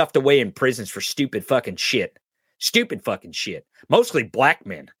are stuffed away in prisons for stupid fucking shit. Stupid fucking shit. Mostly black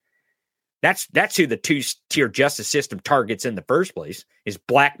men. That's who the two-tier justice system targets in the first place, is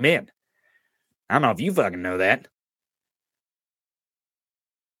black men. I don't know if you fucking know that.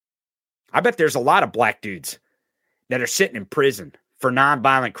 I bet there's a lot of black dudes that are sitting in prison for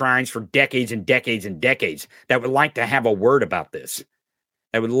nonviolent crimes for decades and decades and decades that would like to have a word about this.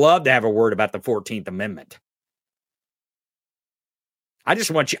 That would love to have a word about the 14th Amendment. I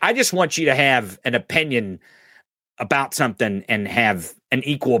just want you to have an opinion about something and have an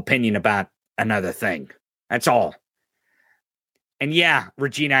equal opinion about another thing. That's all. And yeah,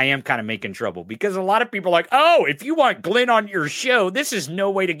 Regina, I am kind of making trouble because a lot of people are like, oh, if you want Glenn on your show, this is no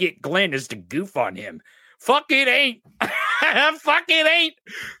way to get Glenn is to goof on him. Fuck it ain't. Fuck it ain't.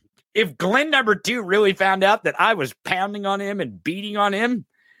 If Glenn number 2 really found out that I was pounding on him and beating on him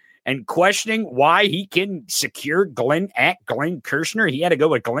and questioning why he can secure Glenn at Glenn Kirshner, he had to go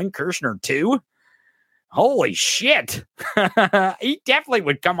with Glenn Kirshner too. Holy shit. He definitely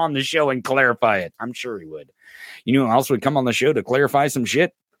would come on the show and clarify it. I'm sure he would. You know who else would come on the show to clarify some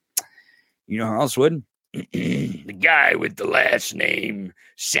shit? You know who else would? The guy with the last name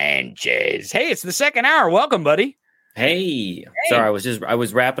Sanchez. Hey, it's the second hour. Welcome, buddy. Hey. Sorry, I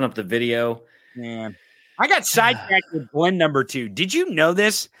was wrapping up the video. Man, I got sidetracked with Glenn number 2. Did you know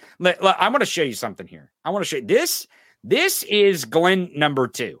this? Look, I want to show you something here. I want to show you this. This is Glenn number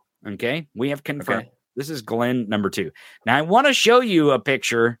 2. Okay, we have confirmed. Okay. This is Glenn number 2. Now I want to show you a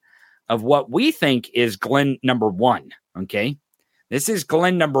picture of what we think is Glenn number 1. Okay, this is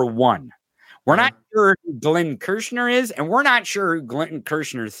Glenn number 1. We're not sure who Glenn Kirshner is, and we're not sure who Glenn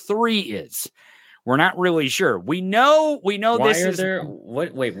Kirshner 3 is. We're not really sure. We know Why this is there.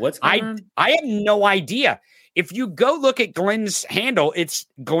 What's going on? I have no idea. If you go look at Glenn's handle, it's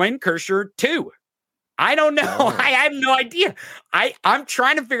Glenn Kirshner 2. I don't know. Oh. I have no idea. I'm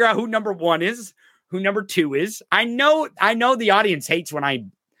trying to figure out who number 1 is, who number 2 is. I know the audience hates when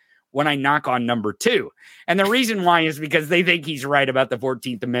I knock on number 2. And the reason why is because they think he's right about the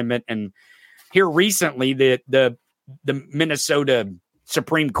 14th Amendment. And here recently, the Minnesota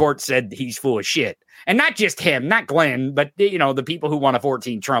Supreme Court said he's full of shit. And not just him, not Glenn, but the people who want to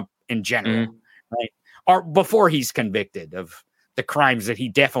 14 Trump in general, right? Or before he's convicted of the crimes that he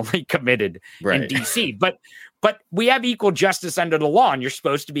definitely committed in DC. But we have equal justice under the law, and you're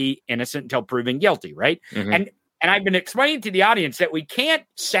supposed to be innocent until proven guilty, right? Mm-hmm. And I've been explaining to the audience that we can't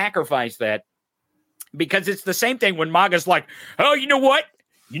sacrifice that Because it's the same thing when MAGA's like, oh, you know what?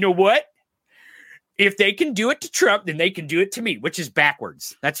 If they can do it to Trump, then they can do it to me, which is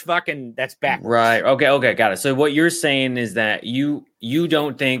backwards. That's backwards. Right. Okay. Got it. So what you're saying is that you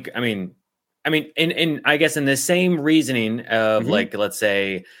don't think, I mean, in I guess in the same reasoning of like, let's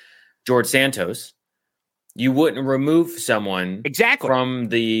say George Santos, you wouldn't remove someone exactly from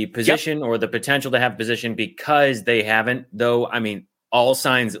the position or the potential to have position because they haven't, though. I mean, all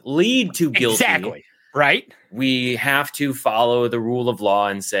signs lead to guilty. Exactly. Right. We have to follow the rule of law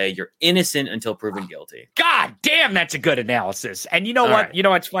and say you're innocent until proven guilty. God damn, that's a good analysis. And you know what? Right. You know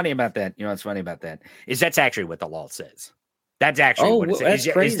what's funny about that? Is that's actually what the law says. That's actually what it says.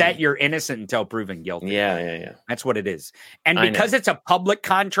 Is that you're innocent until proven guilty. Yeah. That's what it is. And because it's a public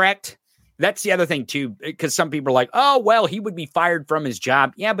contract, that's the other thing too, because some people are like, oh, well, he would be fired from his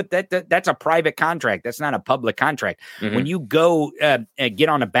job. Yeah, but that's a private contract. That's not a public contract. Mm-hmm. When you go get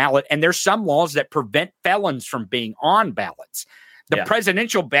on a ballot, and there's some laws that prevent felons from being on ballots. The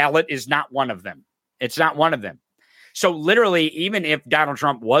presidential ballot is not one of them. It's not one of them. So literally, even if Donald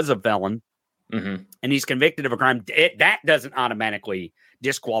Trump was a felon and he's convicted of a crime, that doesn't automatically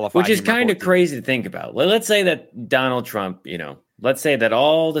disqualify him. Which is kind of crazy to think about. Let's say that Donald Trump, let's say that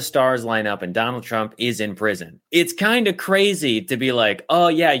all the stars line up and Donald Trump is in prison. It's kind of crazy to be like, oh,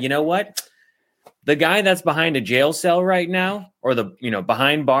 yeah, you know what? The guy that's behind a jail cell right now or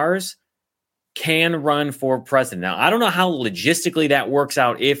behind bars can run for president. Now, I don't know how logistically that works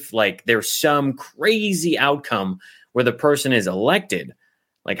out if like there's some crazy outcome where the person is elected.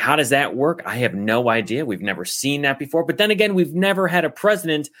 Like, how does that work? I have no idea. We've never seen that before. But then again, we've never had a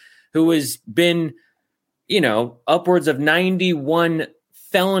president who has been upwards of 91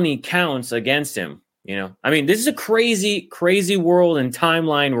 felony counts against him. I mean, this is a crazy, crazy world and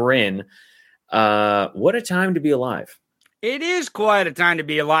timeline we're in. What a time to be alive. It is quite a time to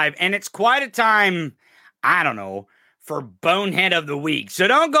be alive. And it's quite a time, I don't know, for Bonehead of the Week. So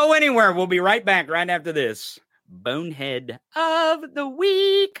don't go anywhere. We'll be right back right after this. Bonehead of the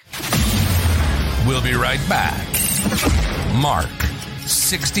Week. We'll be right back. Mark.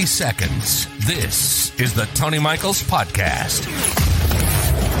 60 seconds. This is the Tony Michaels Podcast.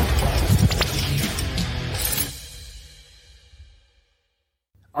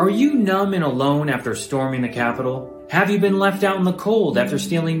 Are you numb and alone after storming the Capitol? Have you been left out in the cold after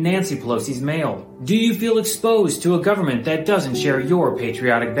stealing Nancy Pelosi's mail? Do you feel exposed to a government that doesn't share your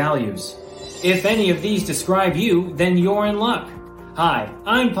patriotic values? If any of these describe you, then you're in luck. Hi,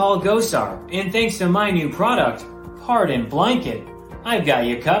 I'm Paul Gosar, and thanks to my new product, Pardon Blanket, I've got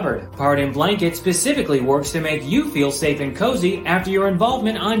you covered. Pardon Blanket specifically works to make you feel safe and cozy after your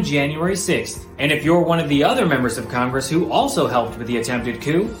involvement on January 6th. And if you're one of the other members of Congress who also helped with the attempted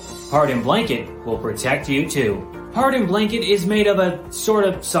coup, Pardon Blanket will protect you too. Pardon Blanket is made of a sort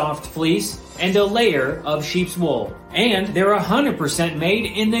of soft fleece and a layer of sheep's wool. And they're 100% made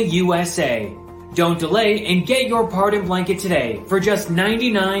in the USA. Don't delay and get your Pardon Blanket today for just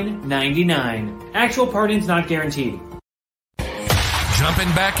 $99.99. Actual pardons not guaranteed. Jumping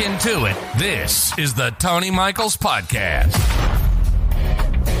back into it, this is the Tony Michaels Podcast.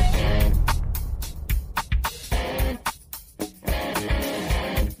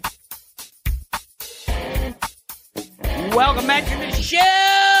 Welcome back to the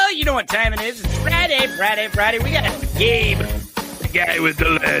show. You know what time it is. It's Friday. We got Gabe, the guy with the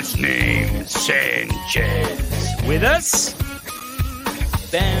last name, Sanchez, with us.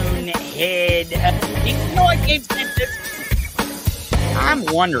 Bonehead. You know what, Gabe Sanchez? I'm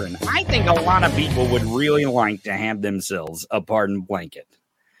wondering. I think a lot of people would really like to have themselves a pardon blanket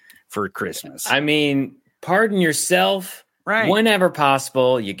for Christmas. I mean, pardon yourself whenever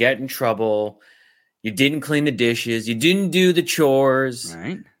possible. You get in trouble. You didn't clean the dishes. You didn't do the chores.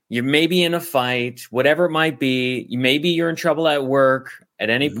 Right. You're maybe in a fight, whatever it might be. Maybe you're in trouble at work. At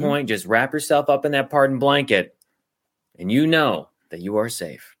any point, just wrap yourself up in that pardon blanket, and you know that you are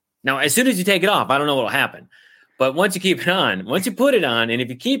safe. Now, as soon as you take it off, I don't know what will happen. But once you keep it on, once you put it on, and if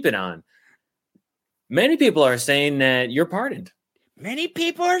you keep it on, many people are saying that you're pardoned. Many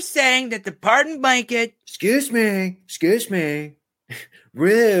people are saying that the pardon blanket. Excuse me.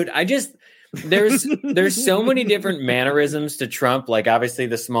 Rude. There's so many different mannerisms to Trump, like obviously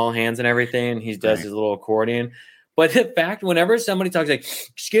the small hands and everything. He does his little accordion. But the fact, whenever somebody talks like,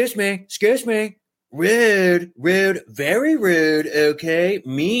 excuse me, rude, very rude, okay,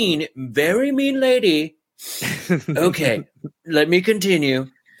 mean, very mean lady. Okay, let me continue.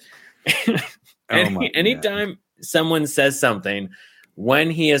 Anytime someone says something, when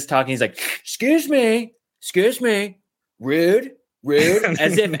he is talking, he's like, excuse me, rude,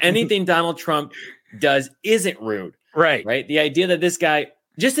 as if anything Donald Trump does isn't rude. Right. The idea that this guy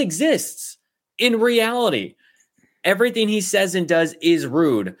just exists in reality, everything he says and does is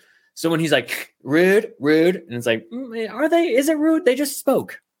rude. So when he's like, rude, and it's like, are they? Is it rude? They just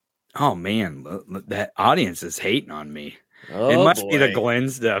spoke. Oh, man. That audience is hating on me. Oh, it must boy. be the Glenn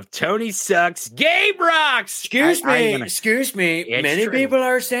stuff. Tony sucks. Gabe rocks. Excuse me. Many people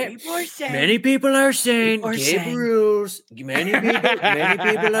are saying. Many people are saying. Gabe rules. Many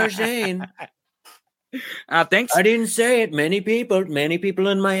people are saying. Thanks. I didn't say it. Many people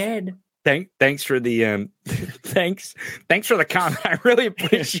in my head. Thanks for the thanks for the comment. I really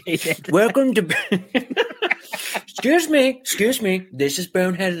appreciate it. Welcome to. Excuse me. This is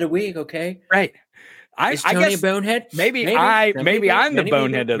Bonehead of the Week, okay? Right. Is Tony guess a bonehead? Maybe I'm the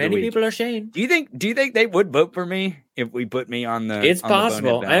bonehead of the week. Many people are saying. Do you think they would vote for me if we put me on the? It's on the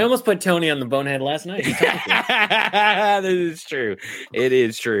possible. I almost put Tony on the bonehead last night. This is true. It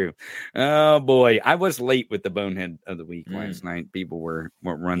is true. Oh boy, I was late with the bonehead of the week last night. People were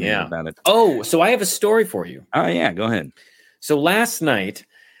running about it. Oh, so I have a story for you. Oh yeah, go ahead. So last night,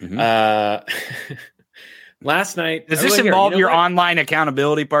 Last night, does this involve your online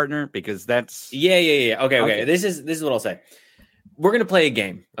accountability partner? Because that's yeah. Okay. This is what I'll say. We're gonna play a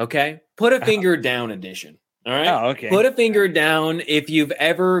game. Okay, put a finger down edition. All right. Oh, okay. Put a finger down if you've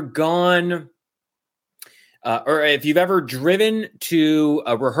ever gone, or if you've ever driven to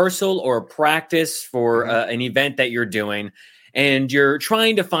a rehearsal or a practice for an event that you're doing, and you're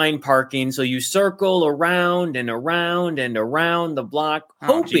trying to find parking. So you circle around and around and around the block,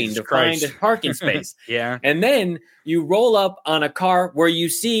 hoping to find a parking space. Yeah. And then you roll up on a car where you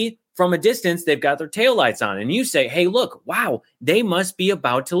see from a distance, they've got their taillights on. And you say, hey, look, wow, they must be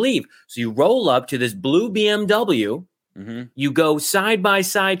about to leave. So you roll up to this blue BMW. Mm-hmm. You go side by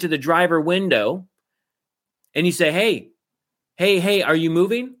side to the driver window. And you say, hey, are you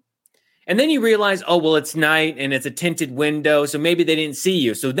moving? And then you realize, oh, well, it's night and it's a tinted window, so maybe they didn't see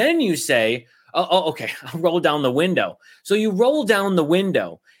you. So then you say, oh, okay, I'll roll down the window. So you roll down the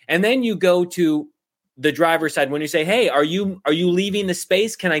window, and then you go to the driver's side when you say, hey, are you leaving the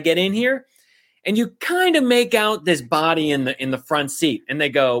space? Can I get in here? And you kind of make out this body in the front seat, and they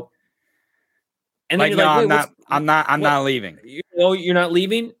go, and then like, no, I'm not leaving. You're not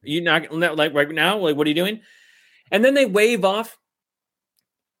leaving? You're not like right now? Like, what are you doing? And then they wave off.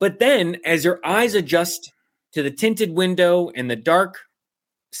 But then, as your eyes adjust to the tinted window and the dark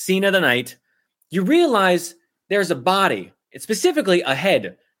scene of the night, you realize there's a body. It's specifically a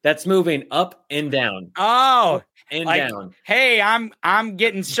head that's moving up and down. Oh, up and like, down. Hey, I'm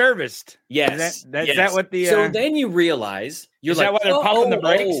getting serviced. Yes. Is that what the? So then you realize is that why they're pumping the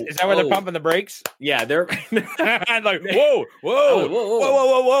brakes? Is that why they're pumping the brakes? Yeah, they're like whoa.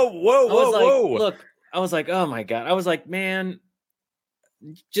 Look, I was like, oh my God. I was like, man.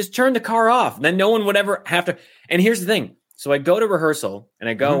 Just turn the car off. Then no one would ever have to. And here's the thing. So I go to rehearsal and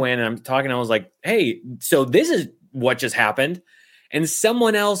I go in and I'm talking. I was like, hey, so this is what just happened. And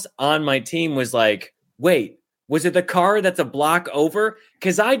someone else on my team was like, wait, was it the car that's a block over?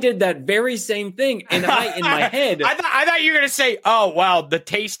 Because I did that very same thing. And I, in my head, I thought you were going to say, oh, wow, the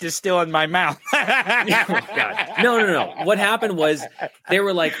taste is still in my mouth. Oh, God. No. What happened was they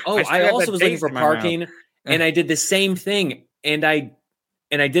were like, oh, I also was looking for parking. And I did the same thing. And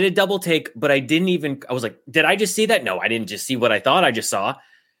I did a double take, but I was like, did I just see that? No, I didn't just see what I thought I just saw.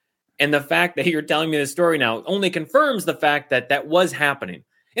 And the fact that you're telling me this story now only confirms the fact that was happening.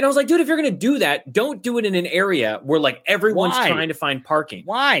 And I was like, dude, if you're going to do that, don't do it in an area where like everyone's trying to find parking.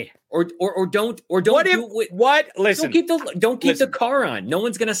 Why? Or don't Listen, don't keep the car on. No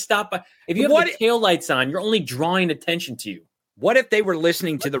one's going to stop. If you have the taillights on, you're only drawing attention to you. What if they were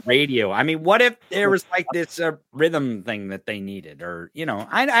listening to the radio? I mean, what if there was like this rhythm thing that they needed? Or,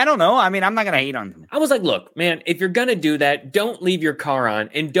 I don't know. I mean, I'm not going to hate on them. I was like, look, man, if you're going to do that, don't leave your car on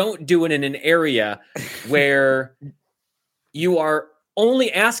and don't do it in an area where you are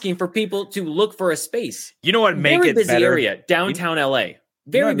only asking for people to look for a space. You know what make Very it busy better? area, downtown LA.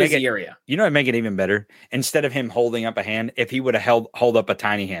 Very busy area. You know what make it even better? Instead of him holding up a hand, if he would have held up a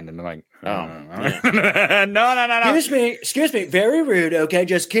tiny hand and been like, no. Excuse me. Very rude. Okay.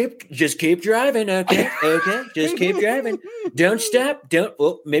 Just keep driving. Okay. Just keep driving. Don't stop.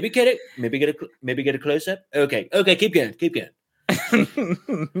 Maybe get a close up. Okay. Keep going.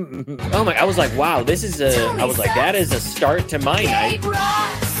 Oh my, I was like, wow, that is a start to my night.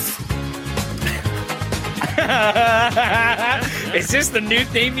 Is this the new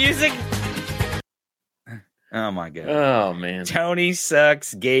theme music? Oh my God. Oh man. Tony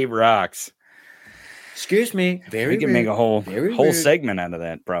sucks, Gabe rocks. Excuse me. We can make a whole segment out of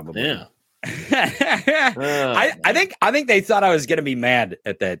that, probably. Yeah. I think they thought I was gonna be mad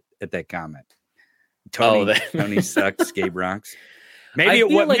at that comment. Tony sucks, Gabe rocks. Maybe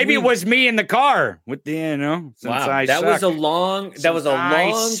it was me in the car with the, since wow, that was a long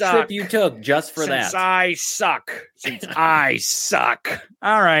trip you took just for that. Since I suck.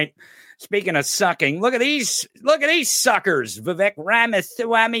 All right. Speaking of sucking, look at these suckers. Vivek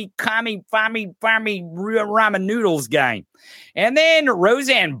Ramaswamy, Ramen Noodles guy. And then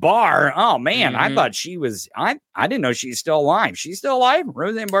Roseanne Barr. Oh man, I thought she was, I didn't know she's still alive. She's still alive?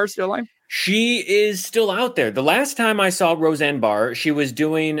 Roseanne Barr's still alive? She is still out there. The last time I saw Roseanne Barr, she was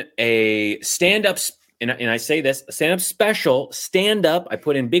doing a stand-up, and I say this, a stand-up special, stand-up, I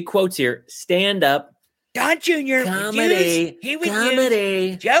put in big quotes here, stand-up, Don Jr. Comedy.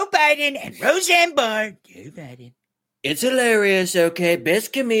 Comedy. Joe Biden and Roseanne Barr. Joe Biden. It's hilarious, okay?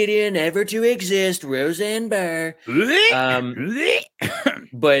 Best comedian ever to exist, Roseanne Barr.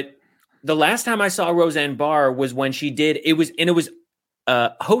 But the last time I saw Roseanne Barr was when she did, it was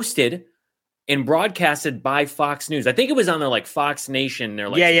hosted and broadcasted by Fox News. I think it was on their Fox Nation. Their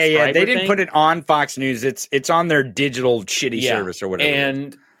They didn't put it on Fox News. It's on their digital shitty service or whatever.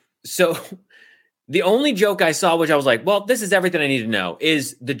 And so the only joke I saw, which I was like, well, this is everything I need to know,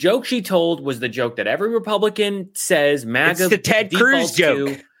 is the joke she told was the joke that every Republican says MAGA. It's the Ted Cruz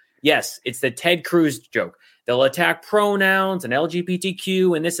joke. Yes, it's the Ted Cruz joke. They'll attack pronouns and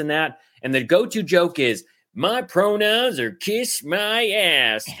LGBTQ and this and that. And the go-to joke is, my pronouns are kiss my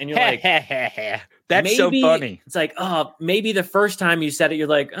ass. And you're like, that's so funny. It's like, oh, maybe the first time you said it, you're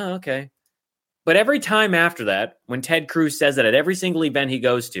like, oh, okay. But every time after that, when Ted Cruz says it at every single event he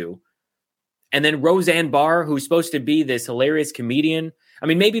goes to, and then Roseanne Barr, who's supposed to be this hilarious comedian. I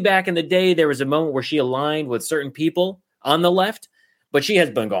mean, maybe back in the day, there was a moment where she aligned with certain people on the left, but she has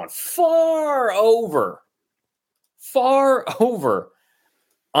been gone far over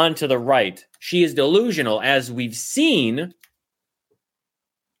onto the right. She is delusional, as we've seen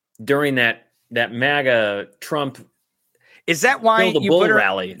during that MAGA Trump. Is that why you put her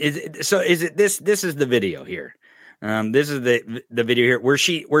rally? Is it this? This is the video here. This is the video here where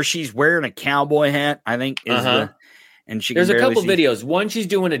she's wearing a cowboy hat. I think is and she. There's a couple videos. One, she's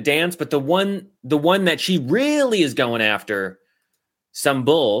doing a dance, but the one that she really is going after some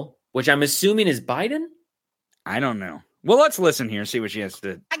bull, which I'm assuming is Biden. I don't know. Well, let's listen here and see what she has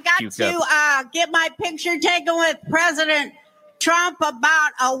to. I got to get my picture taken with President Trump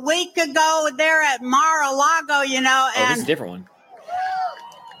about a week ago there at Mar-a-Lago, and this is a different one.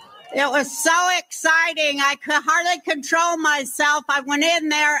 It was so exciting. I could hardly control myself. I went in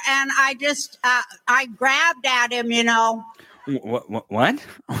there and I just, I grabbed at him, What?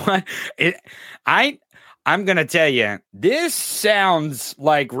 I'm going to tell you, this sounds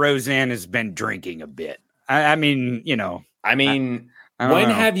like Roseanne has been drinking a bit. I mean, when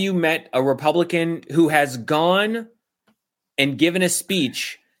have you met a Republican who has gone and given a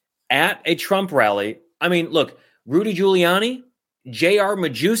speech at a Trump rally? I mean, look, Rudy Giuliani, J.R.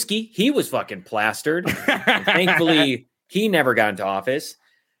 Majewski, he was fucking plastered. Thankfully, he never got into office.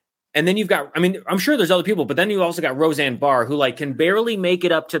 And then you've got, I'm sure there's other people, but then you also got Roseanne Barr, who can barely make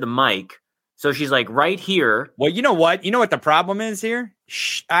it up to the mic. So she's right here. Well, you know what? You know what the problem is here?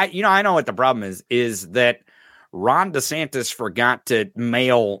 I know what the problem is that Ron DeSantis forgot to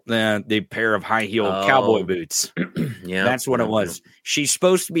mail the pair of high heel cowboy boots. Yeah, that's what it was. She's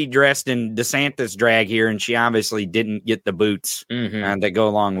supposed to be dressed in DeSantis drag here, and she obviously didn't get the boots that go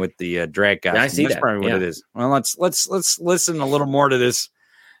along with the drag costume. I see that's that. Probably what it is. Well, let's listen a little more to this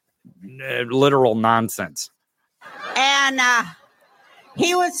literal nonsense. And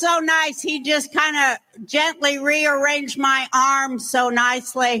he was so nice. He just kind of gently rearranged my arms so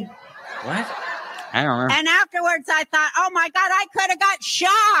nicely. What? I don't know. And afterwards, I thought, oh, my God, I could have got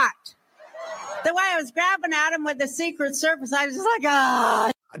shot. The way I was grabbing at him with the Secret Service, I was just like,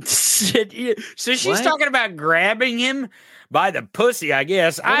 ah. So she's talking about grabbing him by the pussy, I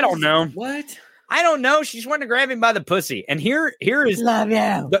guess. I don't know. What? I don't know. She's wanting to grab him by the pussy. And here is. Love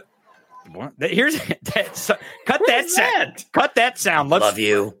you. Here's that. Cut that sound. Cut that sound. Love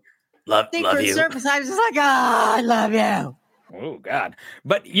you. Love you. Secret Service, I was just like, I love you. Oh, God.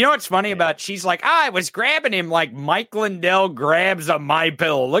 But you know what's funny about she's like, I was grabbing him like Mike Lindell grabs a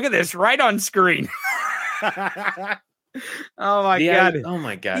MyPill. Look at this right on screen. Oh, my God. Oh,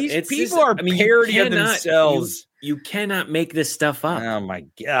 my God. These people are parodying themselves. You cannot make this stuff up. Oh, my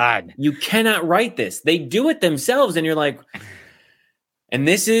God. You cannot write this. They do it themselves, and you're like, and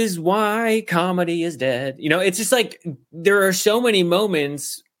this is why comedy is dead. It's just there are so many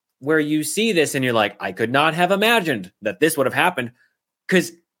moments where you see this and you're like, I could not have imagined that this would have happened.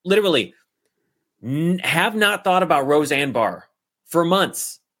 Because literally, have not thought about Roseanne Barr for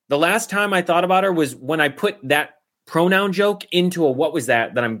months. The last time I thought about her was when I put that pronoun joke into what was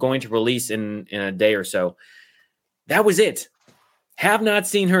that I'm going to release in a day or so. That was it. Have not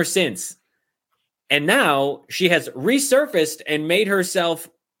seen her since. And now she has resurfaced and made herself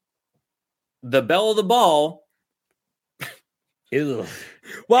the belle of the ball. Ew.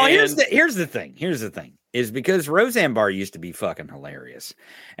 Well, here's the thing. Is because Roseanne Barr used to be fucking hilarious.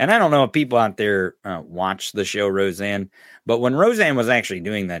 And I don't know if people out there watch the show Roseanne, but when Roseanne was actually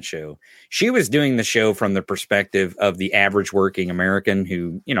doing that show, she was doing the show from the perspective of the average working American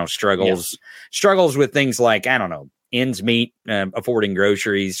who, struggles with things like, I don't know, ends meet, affording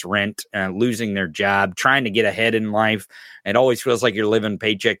groceries, rent, losing their job, trying to get ahead in life. It always feels like you're living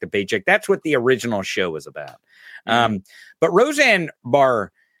paycheck to paycheck. That's what the original show was about. But Roseanne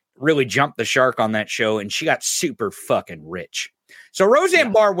Barr really jumped the shark on that show, and she got super fucking rich. So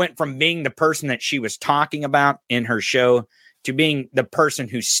Roseanne Barr went from being the person that she was talking about in her show to being the person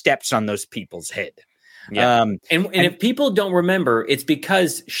who steps on those people's head. Yeah. And if people don't remember, it's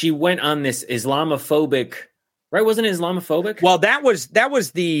because she went on this Islamophobic, right? Wasn't it Islamophobic? Well, that was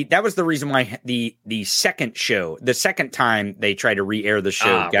the reason why the second time they tried to re-air the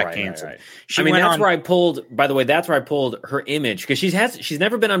show got canceled. Right. That's where I pulled her image, because she's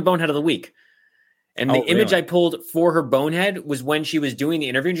never been on Bonehead of the Week. And the image I pulled for her Bonehead was when she was doing the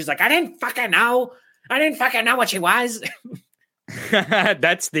interview, and she's like, I didn't fucking know what she was.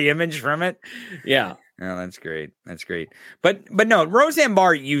 That's the image from it. Yeah. Oh, that's great. But no, Roseanne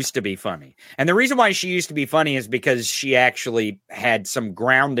Barr used to be funny. And the reason why she used to be funny is because she actually had some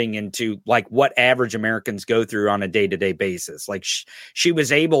grounding into like what average Americans go through on a day-to-day basis. Like she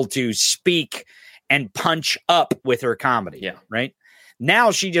was able to speak and punch up with her comedy. Yeah. Right.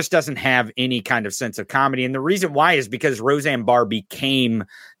 Now she just doesn't have any kind of sense of comedy. And the reason why is because Roseanne Barr became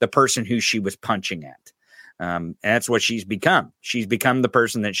the person who she was punching at. And that's what she's become. She's become the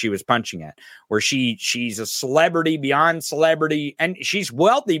person that she was punching at, where she's a celebrity beyond celebrity, and she's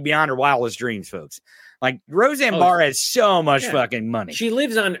wealthy beyond her wildest dreams, folks. Like Roseanne Barr has so much fucking money. She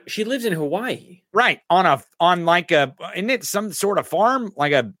lives in Hawaii, right? Isn't it some sort of farm,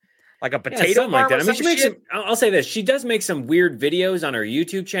 like a potato farm like that. She makes I'll say this: she does make some weird videos on her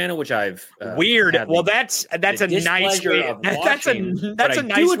YouTube channel, which I've weird. Well, that's a nice way. That's a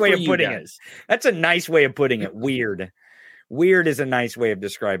nice way of putting it. That's a nice way of putting it. Weird. Weird is a nice way of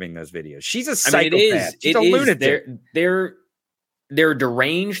describing those videos. She's a psychopath. She's a lunatic. They're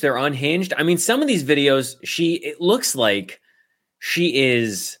deranged. They're unhinged. I mean, some of these videos, it looks like she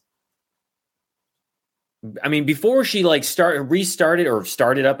is. I mean, before she restarted or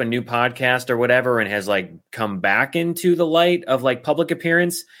started up a new podcast or whatever, and has like come back into the light of like public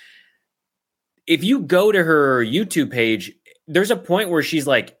appearance. If you go to her YouTube page, there's a point where she's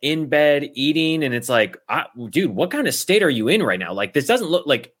like in bed eating, and it's like, dude, what kind of state are you in right now? Like, this doesn't look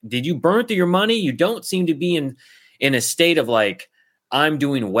like, did you burn through your money? You don't seem to be in a state of like, I'm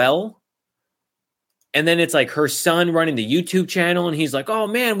doing well. And then it's like her son running the YouTube channel, and he's like, oh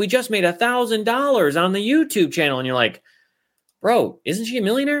man, we just made $1,000 on the YouTube channel. And you're like, bro, isn't she a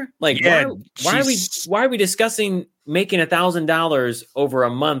millionaire? Like, why are we discussing making $1,000 over a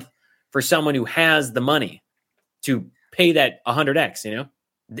month for someone who has the money to pay that 100x, you know?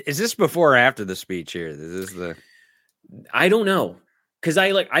 Is this before or after the speech here? I don't know. Cause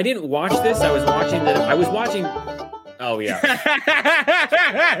I didn't watch this. I was watching. Oh yeah.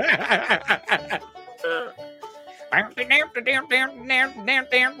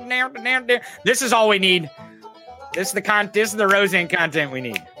 This is all we need. This is the Roseanne content we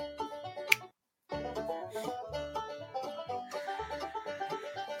need.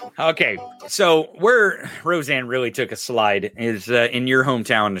 Okay, so where Roseanne really took a slide is in your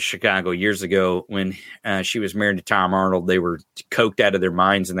hometown of Chicago years ago when she was married to Tom Arnold. They were coked out of their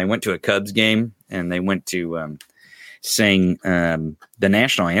minds, and they went to a Cubs game, and they went to sing the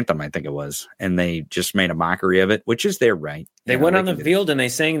national anthem, I think it was, and they just made a mockery of it, which is their right. They went on the field and they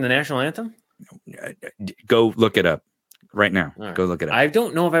sang the national anthem? Go look it up right now. Right. Go look it up. I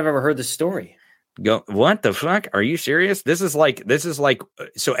don't know if I've ever heard this story. What the fuck? Are you serious? This is like,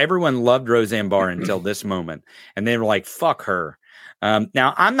 so everyone loved Roseanne Barr until this moment, and they were like, fuck her.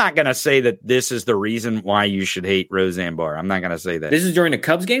 Now, I'm not going to say that this is the reason why you should hate Roseanne Barr. I'm not going to say that. This is during a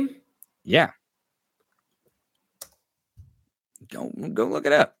Cubs game? Yeah. Go look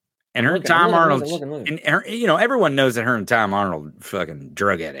it up. And her and Tom Arnold, and her, everyone knows that her and Tom Arnold fucking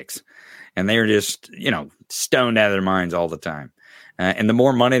drug addicts, and they're just, stoned out of their minds all the time. And the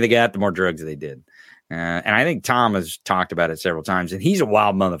more money they got, the more drugs they did. And I think Tom has talked about it several times, and he's a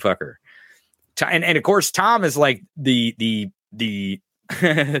wild motherfucker. And of course, Tom is like the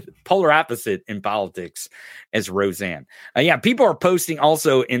polar opposite in politics as Roseanne. People are posting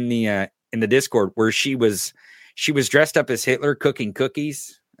also in the Discord where she was dressed up as Hitler cooking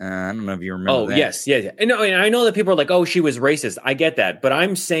cookies I don't know if you remember that. Yes. And I know that people are like, oh, she was racist. I get that. But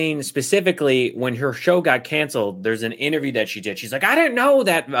I'm saying specifically when her show got canceled, there's an interview that she did. She's like, I didn't know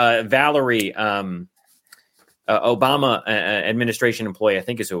that Valerie, Obama administration employee, I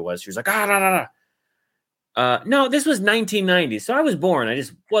think is who it was. She was like, no, this was 1990. So I was born. I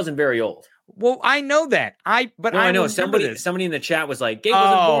just wasn't very old. Well, I know that. I know somebody in the chat was like, Gabe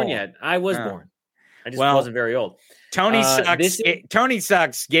wasn't born yet. I was born. I just wasn't very old. Tony sucks. Tony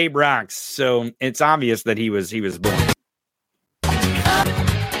sucks. Gabe rocks. So it's obvious that he was born.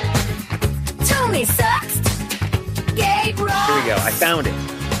 Tony sucks. Gabe rocks. Here we go. I found it.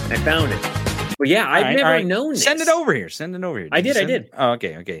 Well, yeah, I've never known this. Send it over here. I did. Oh,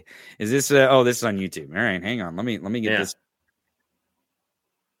 okay. Is this? This is on YouTube. All right, hang on. Let me get this.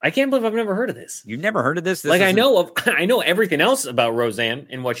 I can't believe I've never heard of this. You've never heard of this? I know everything else about Roseanne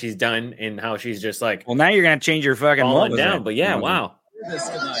and what she's done and how she's just like. Well, now you're gonna change your fucking falling down. But yeah, wow. Because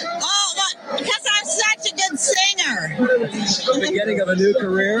I'm such a good singer. The beginning of a new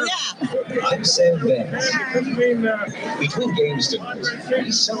career? Yeah. I'm Sam Vance. Between games tonight,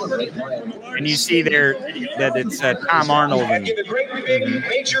 we celebrate my... And you see there that it's Tom Arnold. And give a great big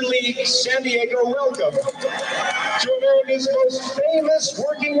Major League San Diego welcome to America's most famous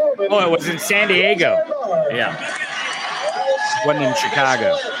working woman. Oh, it was in San Diego. Yeah. Wasn't in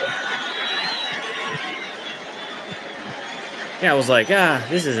Chicago. Yeah, I was like,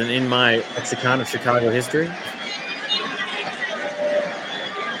 this isn't in my lexicon of Chicago history.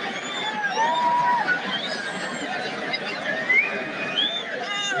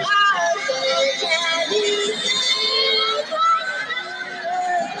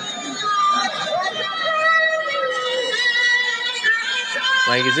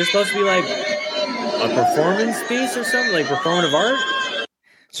 Like, is this supposed to be like a performance piece or something? Like performative art?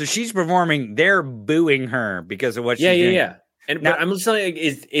 So she's performing. They're booing her because of what she's doing. Yeah. And now, but I'm just saying,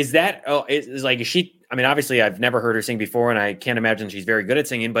 is that? Oh, is like, is she? I mean, obviously, I've never heard her sing before, and I can't imagine she's very good at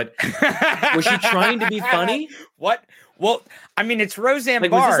singing. But was she trying to be funny? What? Well, I mean, it's Roseanne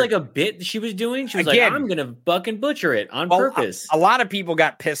like, Barr. Was this like a bit she was doing? She was like, I'm going to fucking butcher it on purpose. A lot of people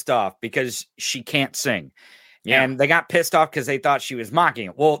got pissed off because she can't sing. Yeah. And they got pissed off because they thought she was mocking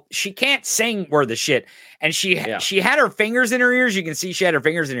it. Well, she can't sing worth of shit. And she had her fingers in her ears. You can see she had her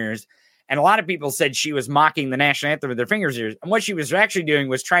fingers in her ears. And a lot of people said she was mocking the national anthem with her fingers in her ears. And what she was actually doing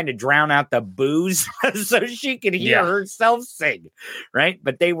was trying to drown out the boos so she could hear herself sing. Right.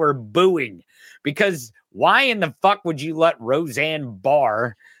 But they were booing because why in the fuck would you let Roseanne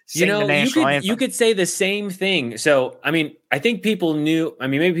Barr sing the national anthem? You could say the same thing. So, I mean, I think people knew. I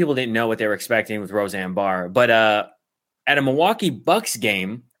mean, maybe people didn't know what they were expecting with Roseanne Barr. But at a Milwaukee Bucks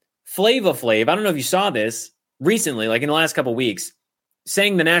game, Flava Flav, I don't know if you saw this recently, like in the last couple of weeks,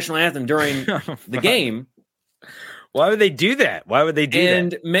 sang the national anthem during the game. Why would they do that?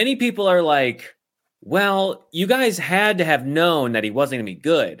 And many people are like, well, you guys had to have known that he wasn't going to be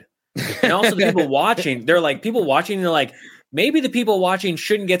good. And also the people watching, they're like, maybe the people watching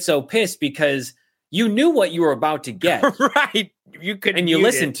shouldn't get so pissed because you knew what you were about to get. Right. You could, and you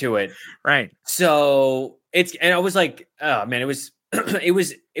listened to it. Right. So and I was like, oh man, it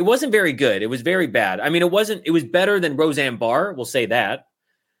wasn't very good. It was very bad. I mean, it was better than Roseanne Barr. We'll say that,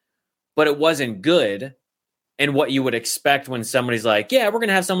 but it wasn't good. And what you would expect when somebody's like, yeah, we're going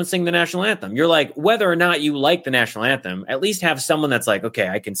to have someone sing the national anthem. You're like, whether or not you like the national anthem, at least have someone that's like, okay,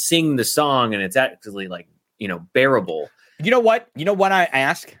 I can sing the song and it's actually like, bearable. You know what?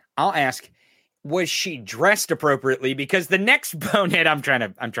 I'll ask, was she dressed appropriately? Because the next bonehead, I'm trying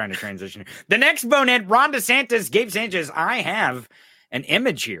to transition. The next bonehead, Ron DeSantis, Gabe Sanchez. I have an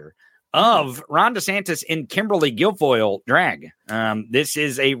image here of Ron DeSantis in Kimberly Guilfoyle drag. This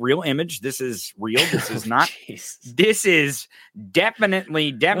is a real image. This is real. This is not. This is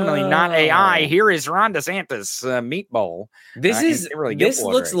definitely not AI. Here is Ron DeSantis meatball. This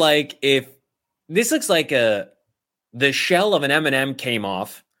looks like the shell of an M&M came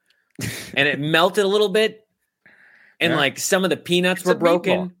off and it melted a little bit and like some of the peanuts were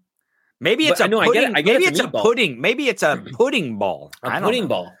broken. Meatball. Maybe it's pudding. I get it's a pudding. Maybe it's a pudding ball. A pudding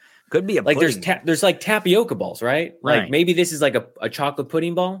ball. Could be a like pudding. There's like tapioca balls, right? Like maybe this is like a chocolate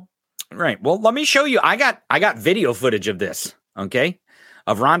pudding ball. Right. Well, let me show you. I got video footage of this. Okay.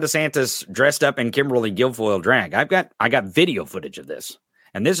 Of Ron DeSantis dressed up in Kimberly Guilfoyle drag. I got video footage of this.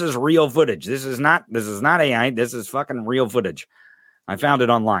 And this is real footage. This is not AI. This is fucking real footage. I found it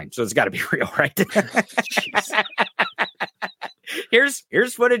online, so it's got to be real, right? Here's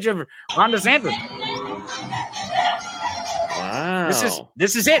footage of Ron DeSantis. Wow.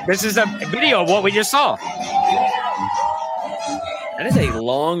 This is it. This is a video of what we just saw. That is a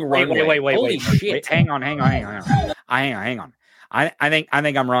long runway. Wait. Holy shit. Hang on. I think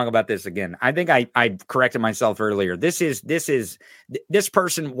I'm wrong about this again. I think I corrected myself earlier. This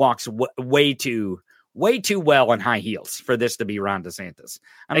person walks way too well in high heels for this to be Ron DeSantis.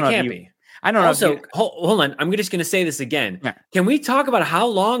 I don't know. It can't be. I don't know. Also, hold on. I'm just going to say this again. Yeah. Can we talk about how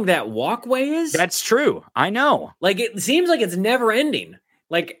long that walkway is? That's true. I know. Like, it seems like it's never ending.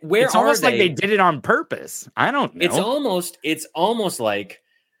 Like, where it's almost like they did it on purpose. I don't know. It's almost like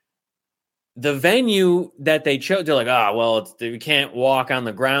the venue that they chose. They're like, we can't walk on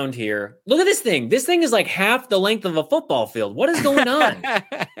the ground here. Look at this thing. This thing is like half the length of a football field. What is going on?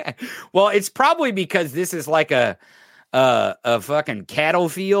 Well, it's probably because this is like a fucking cattle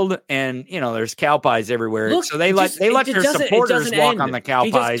field, and there's cow pies everywhere. Look, so they let their supporters walk on the cow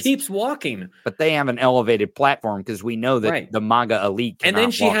pies. He just keeps walking, but they have an elevated platform because we know that the MAGA elite cannot. And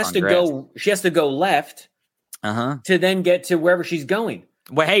then she has to go. She has to go left, to then get to wherever she's going.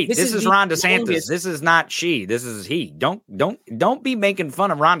 Well, hey, this is Ron DeSantis. Longest. This is not she. This is he. Don't be making fun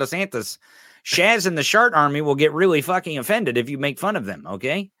of Ron DeSantis. Shaz and the Shart Army will get really fucking offended if you make fun of them.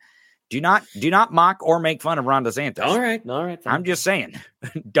 Okay. Do not mock or make fun of Ron DeSantis. All right. I'm just saying,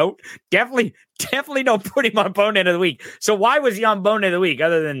 definitely don't put him on Bonehead of the Week. So why was he on Bonehead of the Week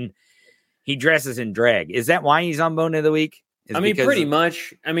other than he dresses in drag? Is that why he's on Bonehead of the Week? Pretty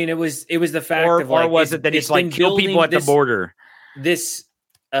much. I mean, it was the fact or was it that he's like kill people at the border?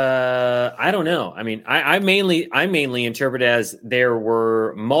 I don't know. I mean, I mainly interpret it as there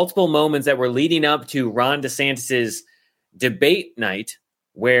were multiple moments that were leading up to Ron DeSantis's debate night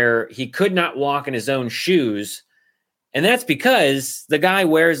where he could not walk in his own shoes. And that's because the guy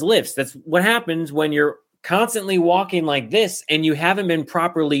wears lifts. That's what happens when you're constantly walking like this and you haven't been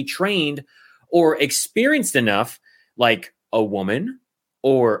properly trained or experienced enough, like a woman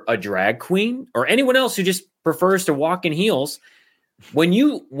or a drag queen or anyone else who just prefers to walk in heels. When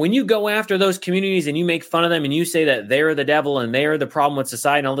you go after those communities and you make fun of them and you say that they're the devil and they're the problem with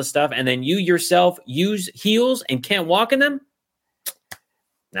society and all this stuff, and then you yourself use heels and can't walk in them,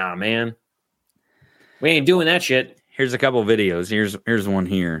 nah, man, we ain't doing that shit. Here's a couple of videos. Here's one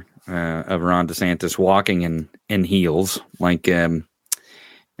here of Ron DeSantis walking in heels, like Kimberly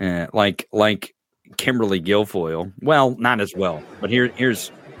Guilfoyle. Well, not as well, but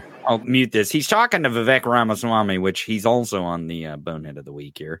here's. I'll mute this. He's talking to Vivek Ramaswamy, which he's also on the Bonehead of the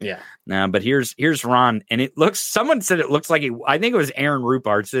Week here. Yeah. But here's Ron, and it looks. Someone said it looks like he. I think it was Aaron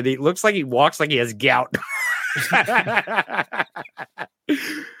Rupert said he looks like he walks like he has gout.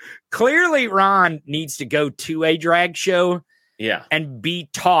 Clearly, Ron needs to go to a drag show. Yeah. And be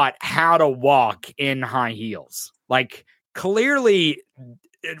taught how to walk in high heels. Like, clearly,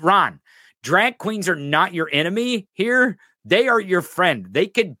 Ron, drag queens are not your enemy here. They are your friend. They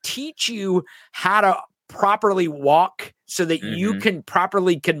could teach you how to properly walk so that you can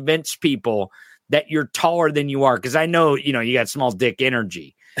properly convince people that you're taller than you are. Because I know, you got small dick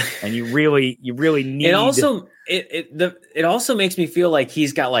energy, and you really need. It also makes me feel like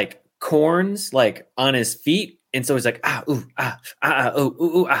he's got like corns like on his feet, and so he's like I mean,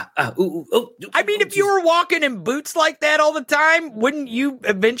 if you were walking in boots like that all the time, wouldn't you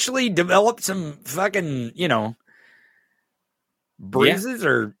eventually develop some fucking breezes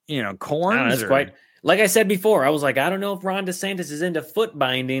or corns? That's quite like I said before. I was like, I don't know if Ron DeSantis is into foot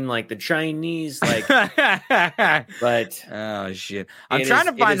binding like the Chinese, like. But oh shit, I'm trying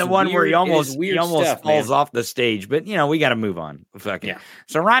to find the one where he almost falls off the stage, but we got to move on. Fucking yeah.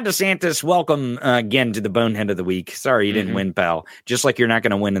 So Ron DeSantis, welcome again to the Bonehead of the Week. Sorry you didn't win, pal. Just like you're not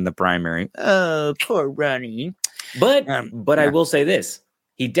going to win in the primary. Oh, poor Ronnie. But I will say this: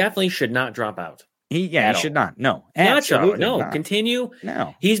 he definitely should not drop out. He should not. No, absolutely not. Continue.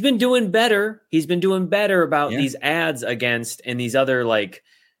 No, he's been doing better. He's been doing better about these ads against and these other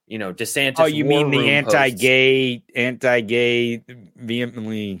DeSantis. Oh, you mean the anti-gay,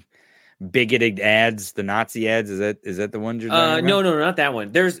 vehemently bigoted ads, the Nazi ads? Is that the one you're talking about? No, not that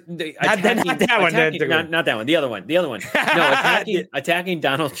one. There's not that one. Not that one. The other one. No, attacking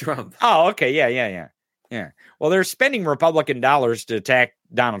Donald Trump. Oh, okay. Yeah. Well, they're spending Republican dollars to attack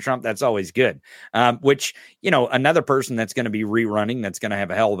Donald Trump. That's always good. Which, another person that's going to be rerunning, that's going to have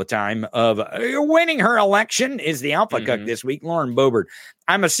a hell of a time of winning her election is the alpha cuck this week, Lauren Boebert.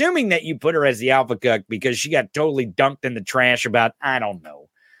 I'm assuming that you put her as the alpha cuck because she got totally dunked in the trash about, I don't know,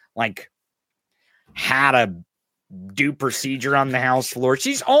 like how to do procedure on the House floor.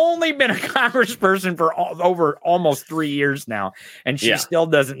 She's only been a congressperson for over almost 3 years now, and she still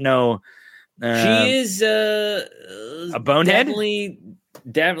doesn't know. She is a bonehead.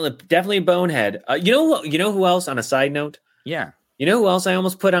 Definitely a bonehead. You know who else? On a side note, you know who else I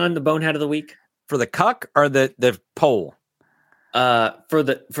almost put on the Bonehead of the Week for the cuck or the poll? For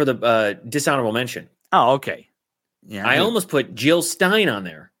the dishonorable mention. Oh, okay. Yeah, I almost put Jill Stein on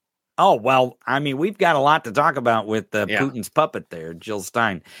there. Oh, well, I mean, we've got a lot to talk about with Putin's puppet there, Jill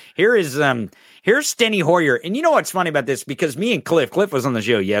Stein. Here's Steny Hoyer. And you know what's funny about this? Because me and Cliff was on the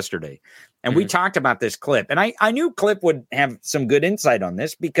show yesterday, and we talked about this clip. And I knew Cliff would have some good insight on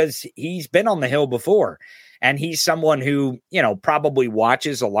this because he's been on the Hill before. And he's someone who, probably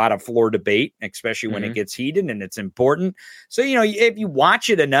watches a lot of floor debate, especially when it gets heated and it's important. So, if you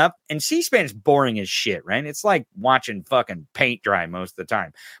watch it enough, and C-SPAN's boring as shit, right? It's like watching fucking paint dry most of the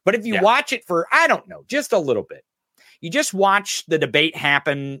time. But if you watch it for, I don't know, just a little bit, you just watch the debate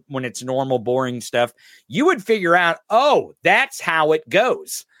happen when it's normal, boring stuff, you would figure out, oh, that's how it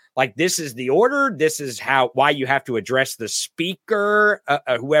goes. Like, this is the order. This is why you have to address the speaker,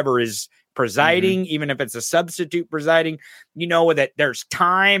 whoever is presiding, even if it's a substitute presiding, that there's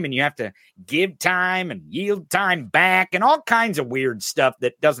time and you have to give time and yield time back and all kinds of weird stuff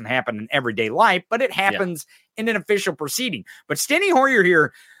that doesn't happen in everyday life, but it happens in an official proceeding. But Steny Hoyer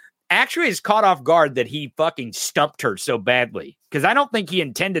here actually is caught off guard that he fucking stumped her so badly, because I don't think he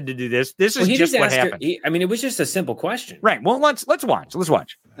intended to do this. This is just what happened. It was just a simple question. Right. Well, let's watch. Let's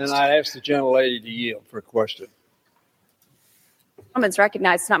watch. And I asked the gentlelady to yield for a question. It's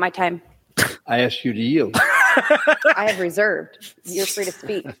recognized. It's not my time. I asked you to yield. I have reserved. You're free to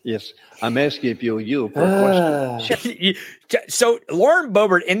speak. Yes. I'm asking if you'll yield for a question. So Lauren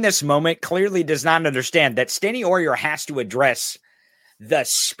Boebert in this moment clearly does not understand that Steny Hoyer has to address the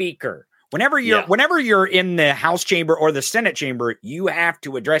speaker. Whenever you're in the House chamber or the Senate chamber, you have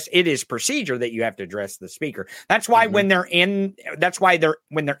to address, it is procedure that you have to address the speaker. That's why when they're in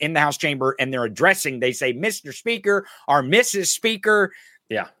the House chamber and they're addressing, they say Mr. Speaker or Mrs. Speaker.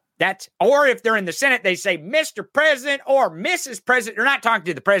 Yeah. Or if they're in the Senate, they say Mr. President or Mrs. President. They're not talking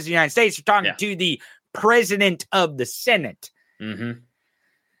to the President of the United States. They're talking to the President of the Senate.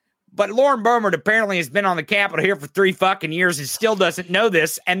 But Lauren Boebert apparently has been on the Capitol here for 3 fucking years and still doesn't know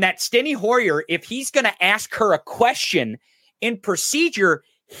this. And that Steny Hoyer, if he's going to ask her a question in procedure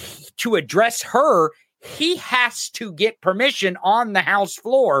to address her, he has to get permission on the House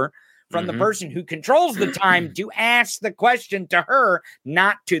floor from the person who controls the time to ask the question to her,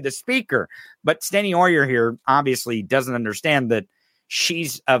 not to the speaker. But Steny Hoyer here obviously doesn't understand that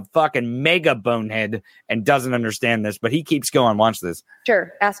she's a fucking mega bonehead and doesn't understand this, but he keeps going. Watch this.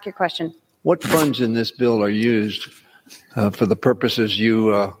 Sure. Ask your question. What funds in this bill are used for the purposes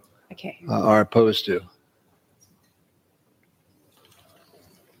you are opposed to?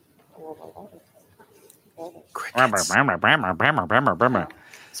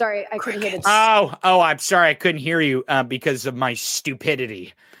 Sorry, I couldn't hear the... Oh, I'm sorry. I couldn't hear you because of my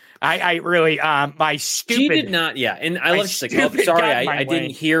stupidity. I really, my stupid... She did not, and I love just like, I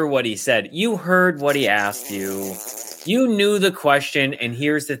didn't hear what he said. You heard what he asked you. You knew the question, and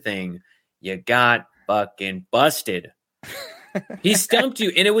here's the thing. You got fucking busted. He stumped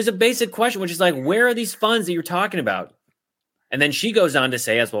you, and it was a basic question, which is like, where are these funds that you're talking about? And then she goes on to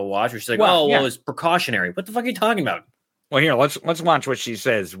say, as we'll watch, she's like, it's precautionary. What the fuck are you talking about? Well, here, let's watch what she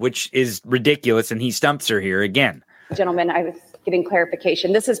says, which is ridiculous, and he stumps her here again. Gentlemen, I was getting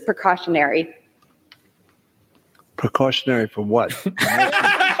clarification. This is precautionary. Precautionary for what?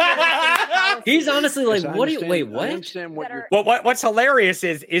 He's honestly like, what do you, wait, what? Well, what's hilarious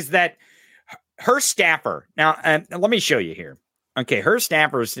is that her staffer, now, let me show you here. Okay, her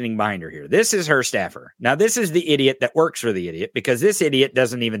staffer is sitting behind her here. This is her staffer. Now, this is the idiot that works for the idiot because this idiot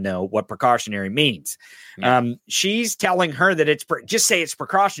doesn't even know what precautionary means. Yeah. She's telling her that just say it's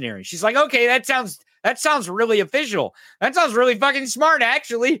precautionary. She's like, okay, that sounds really official. That sounds really fucking smart,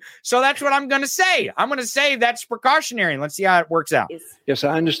 actually. So that's what I'm going to say. I'm going to say that's precautionary. Let's see how it works out. Yes,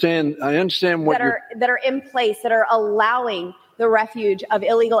 I understand. I understand what that are in place that are allowing the refuge of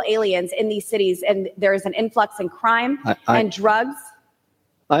illegal aliens in these cities, and there is an influx in crime and drugs.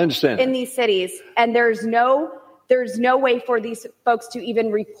 I understand in these cities, and there's no way for these folks to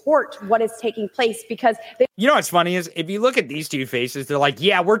even report what is taking place because you know what's funny is if you look at these two faces, they're like,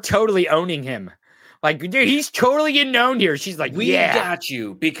 yeah, we're totally owning him. Like, dude, he's totally getting owned here. She's like, we got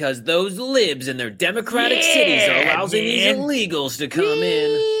you because those libs in their democratic cities are allowing these illegals to come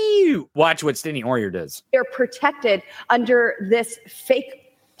in. Watch what Steny Hoyer does. They're protected under this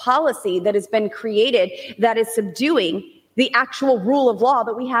fake policy that has been created that is subduing the actual rule of law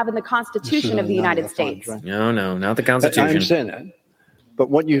that we have in the Constitution of the United States. Funds, right? No, not the Constitution. I understand that. But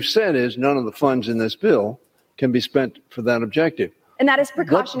what you've said is none of the funds in this bill can be spent for that objective. And that is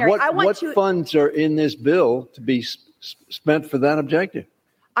precautionary. What funds are in this bill to be spent for that objective?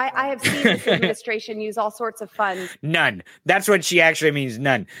 I have seen this administration use all sorts of funds. None. That's what she actually means,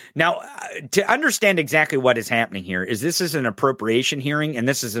 none. Now, to understand exactly what is happening here is this is an appropriation hearing and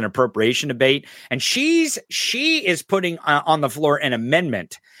this is an appropriation debate. And she is putting on the floor an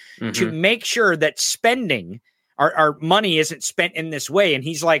amendment to make sure that spending, our money isn't spent in this way. And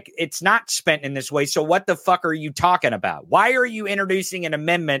he's like, it's not spent in this way. So what the fuck are you talking about? Why are you introducing an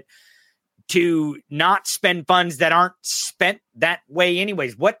amendment to not spend funds that aren't spent that way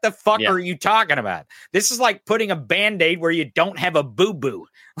anyways? What the fuck are you talking about? This is like putting a Band-Aid where you don't have a boo-boo.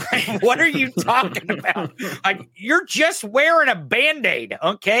 Like, what are you talking about? Like, you're just wearing a Band-Aid,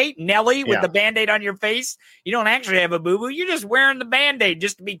 okay? Nelly, with the Band-Aid on your face. You don't actually have a boo-boo. You're just wearing the Band-Aid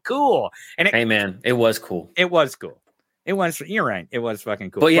just to be cool. And hey, man, it was cool. It was cool. It was, you're right. It was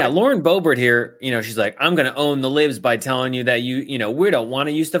fucking cool. But yeah, Lauren Boebert here, she's like, I'm going to own the libs by telling you that we don't want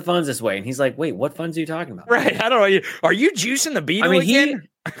to use the funds this way. And he's like, wait, what funds are you talking about? Right. I don't know. Are you juicing the Beetle again?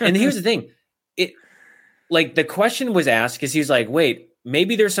 And here's the thing. The question was asked because he's like, wait,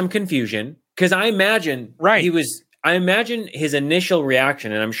 maybe there's some confusion. Because I imagine his initial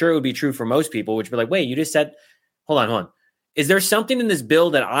reaction, and I'm sure it would be true for most people, which would be like, wait, you just said, hold on. Is there something in this bill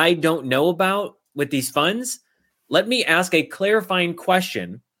that I don't know about with these funds? Let me ask a clarifying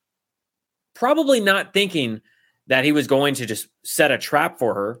question, probably not thinking that he was going to just set a trap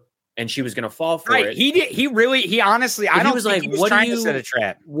for her and she was going to fall for it. He honestly, I don't think he was trying to set a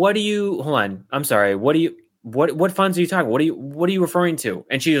trap. Hold on. I'm sorry. What funds are you talking about? What are you referring to?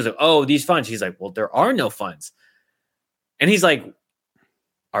 And she was like, oh, these funds. He's like, well, there are no funds. And he's like,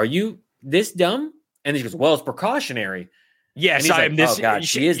 are you this dumb? And she goes, well, it's precautionary. Yes, I am this. Oh God,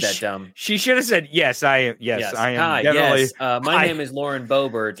 she is that dumb. She should have said, yes, I am. Yes, I am. Hi, definitely. yes. My name is Lauren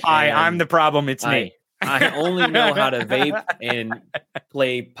Boebert. Hi, I'm the problem. It's me. I only know how to vape and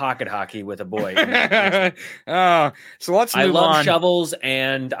play pocket hockey with a boy. So let's move on. I love shovels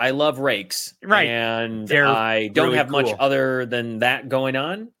and I love rakes. Right. And I don't really have much cool. other than that going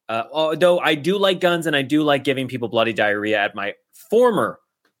on. Although I do like guns and I do like giving people bloody diarrhea at my former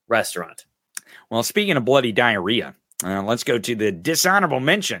restaurant. Well, speaking of bloody diarrhea, let's go to the dishonorable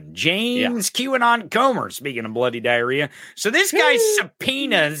mention. James QAnon Comer, speaking of bloody diarrhea. So this guy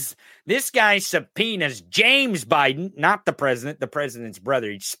subpoenas James Biden, not the president, the president's brother.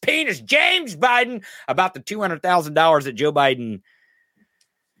 He subpoenas James Biden about the $200,000 that Joe Biden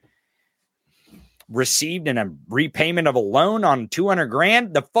received in a repayment of a loan on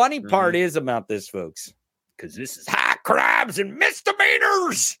 $200,000. The funny part is about this, folks, because this is high crimes and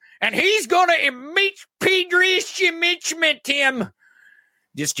misdemeanors. And he's going to impeach him.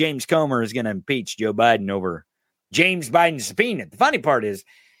 Just James Comer is going to impeach Joe Biden over James Biden's subpoena. The funny part is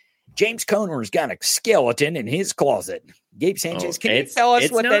James Comer's got a skeleton in his closet. Gabe Sanchez, can you tell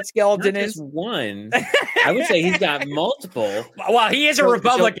us what that skeleton is? One. I would say he's got multiple. Well, he is a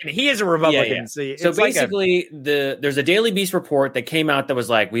Republican. He is a Republican. Yeah. So basically, there's a Daily Beast report that came out that was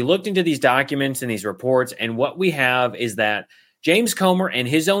like, we looked into these documents and these reports, and what we have is that James Comer and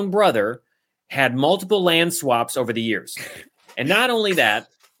his own brother had multiple land swaps over the years. And not only that,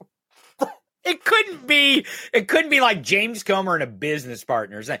 it couldn't be like James Comer and a business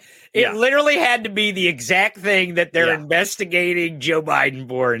partner. It literally had to be the exact thing that they're investigating Joe Biden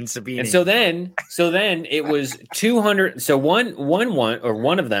for and subpoenaing. And so then it was 200. So one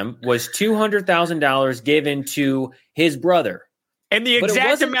of them was $200,000 given to his brother. And the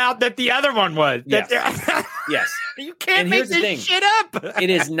exact amount that the other one was. Yes. You can't make this shit up. It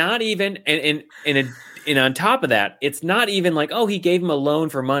is not even, and on top of that, it's not even like, oh, he gave him a loan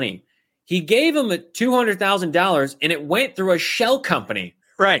for money. He gave him $200,000 and it went through a shell company.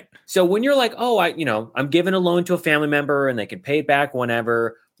 Right. So when you're like, oh, I'm giving a loan to a family member and they can pay it back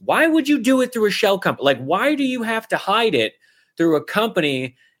whenever. Why would you do it through a shell company? Like, why do you have to hide it through a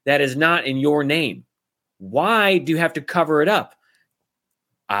company that is not in your name? Why do you have to cover it up?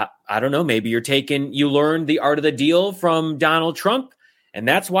 I don't know. Maybe you learned the art of the deal from Donald Trump and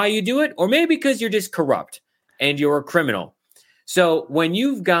that's why you do it. Or maybe because you're just corrupt and you're a criminal. So when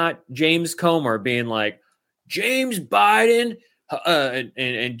you've got James Comer being like, James Biden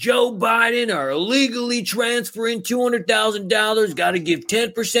and Joe Biden are illegally transferring $200,000, got to give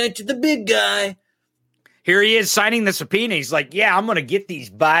 10% to the big guy. Here he is signing the subpoena. He's like, yeah, I'm going to get these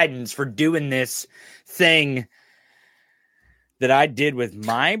Bidens for doing this thing that I did with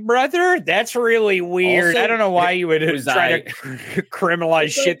my brother. That's really weird. Also, I don't know why you would try to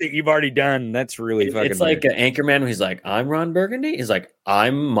criminalize shit that you've already done. That's really fucking It's weird. like an Anchorman when he's like, I'm Ron Burgundy. He's like,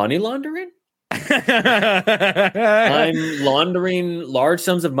 I'm money laundering? I'm laundering large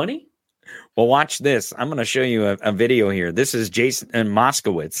sums of money? Well, watch this. I'm going to show you a video here. This is Jason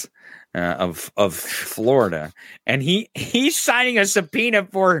Moskowitz. of Florida, and he's signing a subpoena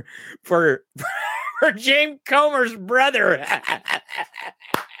for James Comer's brother.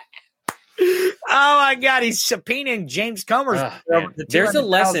 Oh my God, he's subpoenaing James Comer's brother. There's a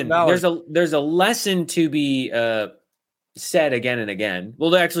lesson. There's a lesson to be said again and again.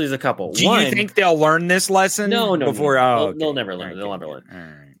 Well, there actually is a couple. Do you think they'll learn this lesson? No. Before They'll never learn. They'll never learn. All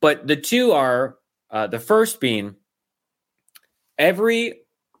right. But the two are the first being every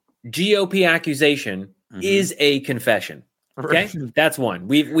GOP accusation is a confession. Okay, that's one.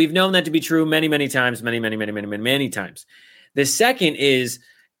 We've known that to be true many times, many times. The second is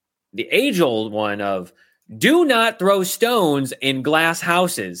the age-old one of do not throw stones in glass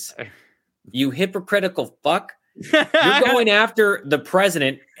houses. You hypocritical fuck. You're going after the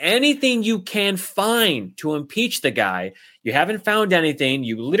president. Anything you can find to impeach the guy. You haven't found anything.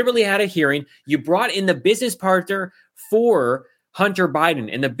 You literally had a hearing. You brought in the business partner for Hunter Biden,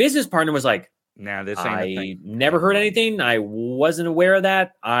 and the business partner was like, "Nah, this ain't a thing. Never heard anything. I wasn't aware of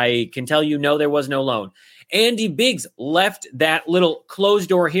that. I can tell you, no, there was no loan." Andy Biggs left that little closed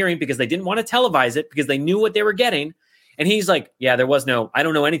door hearing because they didn't want to televise it because they knew what they were getting. And he's like, yeah, I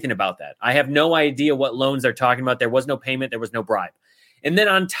don't know anything about that. I have no idea what loans they're talking about. There was no payment. There was no bribe. And then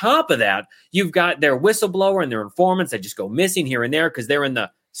on top of that, you've got their whistleblower and their informants that just go missing here and there because they're in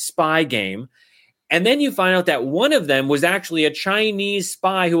the spy game. And then you find out that one of them was actually a Chinese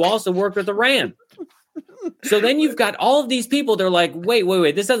spy who also worked with Iran. So then you've got all of these people. They're like, wait,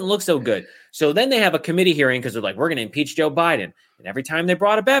 this doesn't look so good. So then they have a committee hearing because they're like, we're going to impeach Joe Biden. And every time they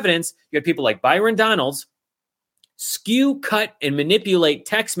brought up evidence, you had people like Byron Donalds skew, cut, and manipulate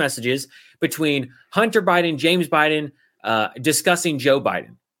text messages between Hunter Biden, James Biden, discussing Joe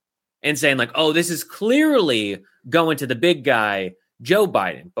Biden and saying like, oh, this is clearly going to the big guy, Joe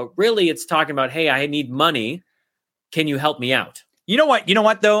Biden. But really it's talking about, hey, I need money. Can you help me out? You know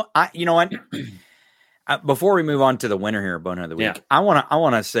what though? Before we move on to the winner here, Bonehead of the Week, I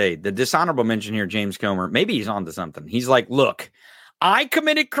want to say the dishonorable mention here, James Comer, maybe he's onto something. He's like, look, I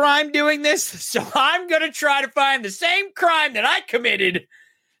committed crime doing this, so I'm going to try to find the same crime that I committed,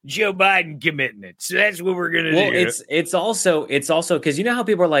 Joe Biden committing it. So that's what we're going to do. It's also because you know how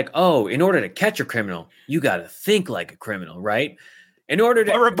people are like, oh, in order to catch a criminal, you got to think like a criminal, right? In order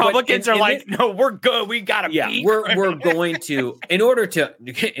to, Republicans are like, no, we're good. We got to be. We're going to in order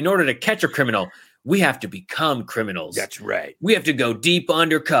to catch a criminal, we have to become criminals. That's right. We have to go deep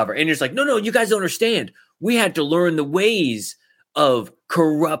undercover. And it's like, no, you guys don't understand. We had to learn the ways of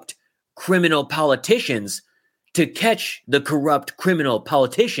corrupt criminal politicians to catch the corrupt criminal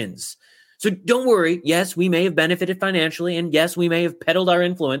politicians. So don't worry. Yes, we may have benefited financially, and yes, we may have peddled our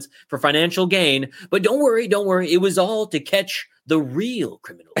influence for financial gain, but don't worry. It was all to catch the real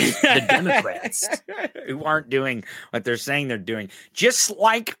criminals, the Democrats. Who aren't doing what they're saying they're doing. Just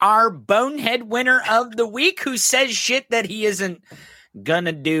like our bonehead winner of the week who says shit that he isn't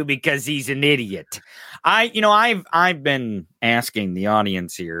gonna do because he's an idiot. I've been asking the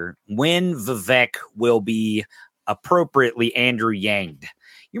audience here when Vivek will be appropriately Andrew Yang'd.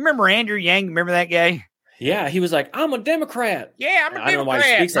 You remember Andrew Yang? Remember that guy? Yeah, he was like, I'm a Democrat. Yeah, I'm a Democrat. I don't know why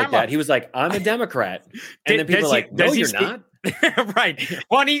he speaks like that. He was like, I'm a Democrat. And then people are like, no, you're not. Right.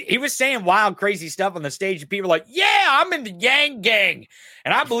 Well, he was saying wild, crazy stuff on the stage, and people are like, yeah, I'm in the Yang gang,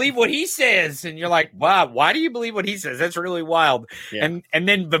 and I believe what he says. And you're like, wow, why do you believe what he says? That's really wild. Yeah. And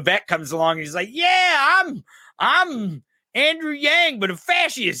then Vivek comes along, and he's like, yeah, I'm Andrew Yang, but a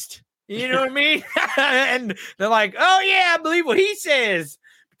fascist. You know what I mean? And they're like, oh, yeah, I believe what he says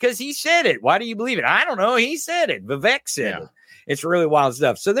because he said it. Why do you believe it? I don't know. He said it. Vivek said it. It's really wild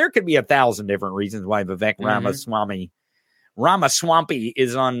stuff. So there could be 1,000 different reasons why Vivek Ramaswamy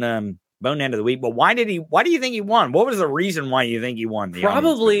is on Bonehead of the Week. But why do you think he won? What was the reason why you think he won?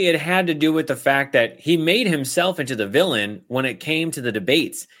 Probably it had to do with the fact that he made himself into the villain when it came to the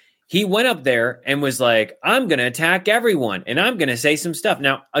debates. He went up there and was like, I'm going to attack everyone and I'm going to say some stuff.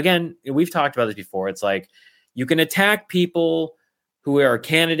 Now, again, we've talked about this before. It's like you can attack people who are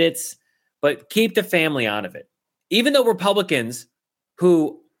candidates, but keep the family out of it. Even though Republicans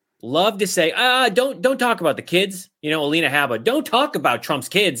who love to say, don't talk about the kids, Alina Habba, don't talk about Trump's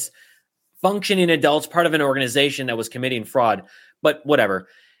kids, functioning adults, part of an organization that was committing fraud, but whatever.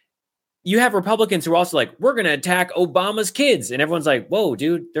 You have Republicans who are also like, we're going to attack Obama's kids. And everyone's like, whoa,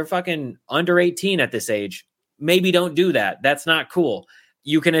 dude, they're fucking under 18 at this age. Maybe don't do that. That's not cool.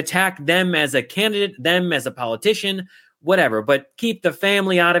 You can attack them as a candidate, them as a politician, whatever, but keep the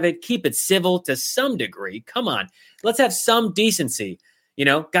family out of it. Keep it civil to some degree. Come on. Let's have some decency.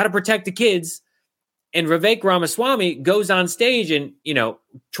 Got to protect the kids. And Vivek Ramaswamy goes on stage and,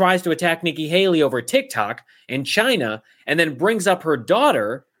 tries to attack Nikki Haley over TikTok in China and then brings up her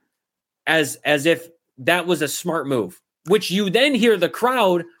daughter as if that was a smart move, which you then hear the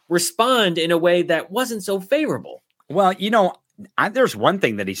crowd respond in a way that wasn't so favorable. Well, there's one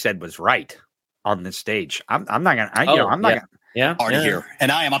thing that he said was right on this stage. I'm not gonna. I'm not gonna. Yeah, party here,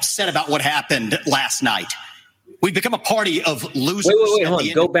 and I am upset about what happened last night. We've become a party of losers. Wait, hold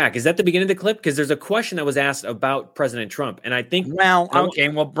on. Go back. Is that the beginning of the clip? Because there's a question that was asked about President Trump, and I think. Well, okay.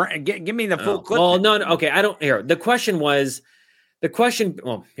 Well, give me the full clip. Well, no. Okay, I don't. Here, the question was. The question.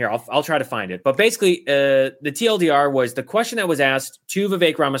 Well, here I'll try to find it. But basically, the TLDR was the question that was asked to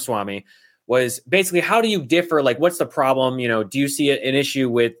Vivek Ramaswamy was basically, how do you differ? Like, what's the problem? Do you see an issue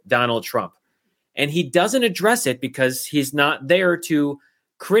with Donald Trump? And he doesn't address it because he's not there to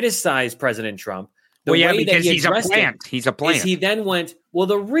criticize President Trump. The way because that he's a plant. He's a plant. He then went, well,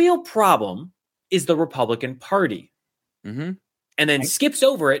 the real problem is the Republican Party. Mm-hmm. And then skips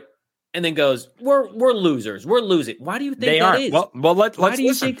over it and then goes, we're losers. We're losing. Why do you think that is? Well, let's Why do you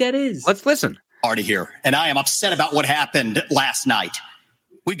listen. think that is? Let's listen. Party here, and I am upset about what happened last night.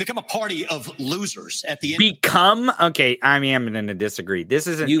 We've become a party of losers at the end. Become? Okay, I'm going to disagree. This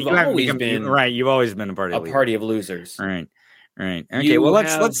isn't. You've always been right. You've always been a party of losers. Right. Okay. Well,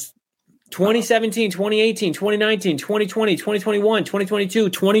 let's 2017, 2018, 2019, 2020, 2021, 2022,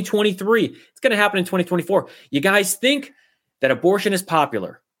 2023. It's going to happen in 2024. You guys think that abortion is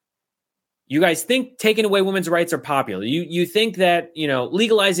popular. You guys think taking away women's rights are popular. You think that,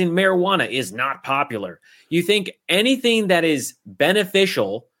 legalizing marijuana is not popular. You think anything that is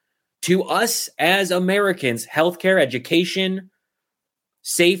beneficial to us as Americans, healthcare, education,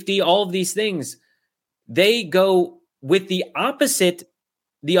 safety, all of these things, they go with the opposite,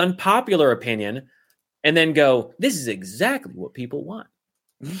 the unpopular opinion, and then go, this is exactly what people want.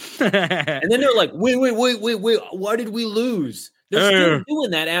 And then they're like, wait, why did we lose? They're still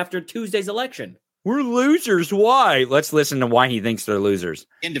doing that after Tuesday's election. We're losers. Why? Let's listen to why he thinks they're losers.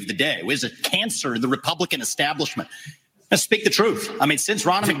 End of the day, it was a cancer in the Republican establishment. Let's speak the truth. I mean, since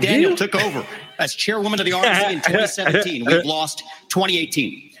Ronna McDaniel took over as chairwoman of the RNC in 2017, we've lost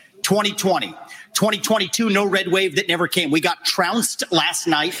 2018, 2020, 2022, no red wave that never came. We got trounced last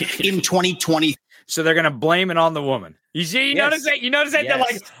night in 2020. So they're going to blame it on the woman. You see, you notice that? Yes. They're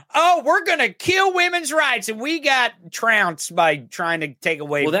like, oh, we're going to kill women's rights. And we got trounced by trying to take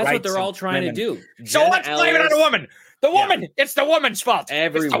away rights. Well, that's what they're all trying to do. So let's blame it on the woman. The woman. It's the woman's fault.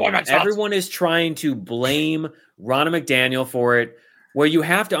 Everyone is trying to blame Ronna McDaniel for it, where you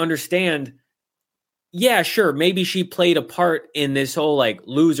have to understand, yeah, sure, maybe she played a part in this whole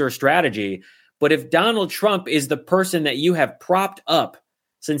loser strategy. But if Donald Trump is the person that you have propped up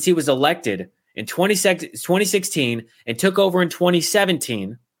since he was elected in 2016 and took over in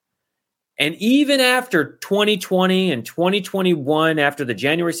 2017, and even after 2020 and 2021, after the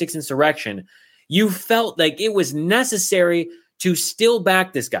January 6th insurrection, you felt like it was necessary to still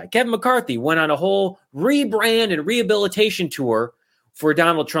back this guy. Kevin McCarthy went on a whole rebrand and rehabilitation tour for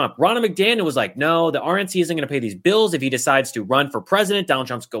Donald Trump. Ronna McDaniel was like, no, the RNC isn't going to pay these bills if he decides to run for president. Donald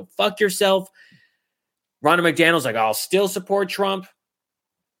Trump's go fuck yourself. Ronna McDaniel's like, I'll still support Trump.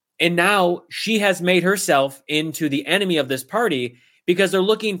 And now she has made herself into the enemy of this party because they're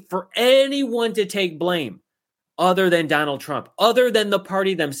looking for anyone to take blame other than Donald Trump, other than the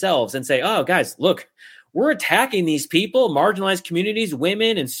party themselves, and say, oh, guys, look, we're attacking these people, marginalized communities,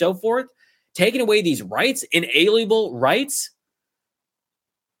 women, and so forth, taking away these rights, inalienable rights.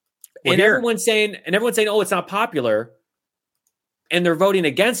 Well, and everyone's saying, oh, it's not popular. And they're voting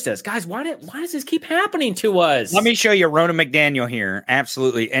against us. Guys, why does this keep happening to us? Let me show you Ronna McDaniel here.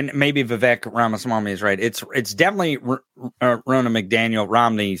 Absolutely. And maybe Vivek Ramaswamy is right. It's definitely Ronna McDaniel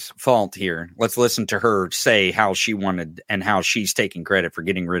Romney's fault here. Let's listen to her say how she wanted and how she's taking credit for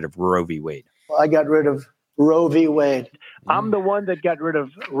getting rid of Roe v. Wade. I got rid of Roe v. Wade. I'm the one that got rid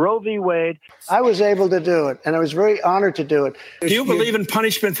of Roe v. Wade. I was able to do it, and I was very honored to do it. Do you believe in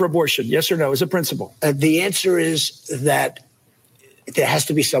punishment for abortion? Yes or no, as a principle? The answer is that there has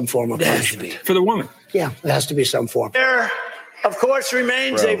to be some form of punishment. For the woman? Yeah, there has to be some form. There, of course,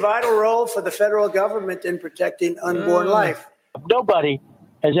 remains a vital role for the federal government in protecting unborn life. Nobody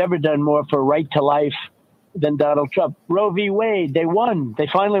has ever done more for right to life than Donald Trump. Roe v. Wade, they won. They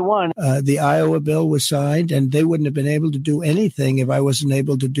finally won. The Iowa bill was signed, and they wouldn't have been able to do anything if I wasn't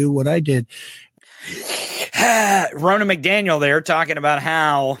able to do what I did. Ronna McDaniel there talking about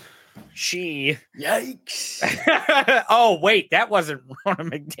how she... Yikes. Oh, wait, that wasn't Ronna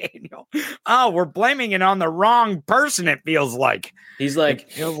McDaniel. Oh, we're blaming it on the wrong person, it feels like. He's like,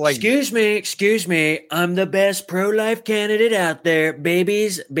 excuse me, I'm the best pro-life candidate out there.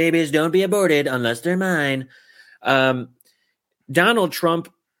 Babies don't be aborted unless they're mine. Donald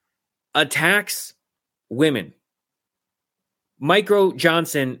Trump attacks women. Micro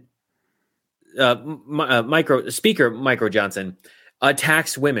Johnson Micro Johnson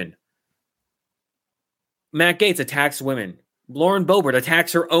attacks women. Matt Gaetz attacks women. Lauren Boebert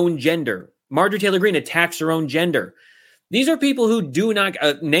attacks her own gender. Marjorie Taylor Greene attacks her own gender. These are people who do not,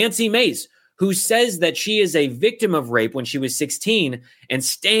 Nancy Mace, who says that she is a victim of rape when she was 16 and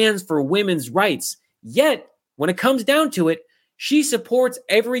stands for women's rights. Yet, when it comes down to it, she supports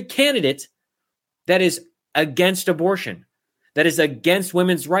every candidate that is against abortion, that is against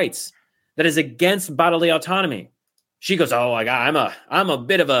women's rights, that is against bodily autonomy. She goes, oh my God, I'm a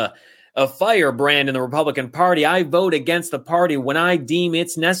bit of a firebrand in the Republican Party. I vote against the party when I deem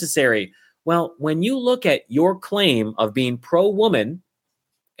it's necessary. Well, when you look at your claim of being pro-woman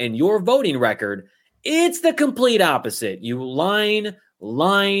and your voting record, it's the complete opposite. You lying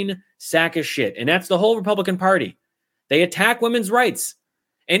sack of shit. And that's the whole Republican Party. They attack women's rights.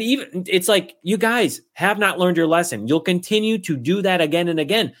 And even it's like, you guys have not learned your lesson. You'll continue to do that again and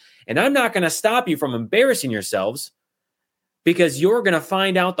again. And I'm not going to stop you from embarrassing yourselves, because you're going to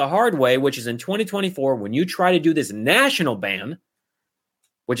find out the hard way, which is in 2024, when you try to do this national ban,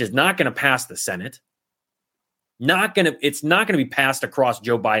 which is not going to pass the Senate. It's not going to be passed across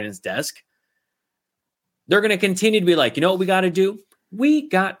Joe Biden's desk. They're going to continue to be like, you know what we got to do? We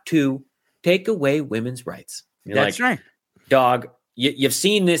got to take away women's rights. That's right. Dog, you've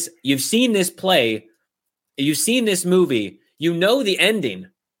seen this. You've seen this play. You've seen this movie. You know the ending.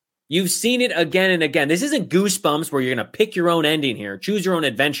 You've seen it again and again. This isn't Goosebumps where you're going to pick your own ending here. Choose your own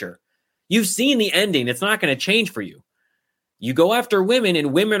adventure. You've seen the ending. It's not going to change for you. You go after women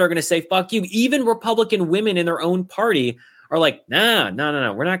and women are going to say, fuck you. Even Republican women in their own party are like, no.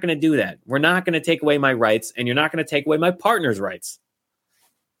 We're not going to do that. We're not going to take away my rights, and you're not going to take away my partner's rights.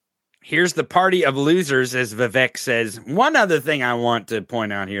 Here's the party of losers, as Vivek says. One other thing I want to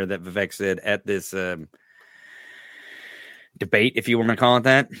point out here that Vivek said at this debate, if you want to call it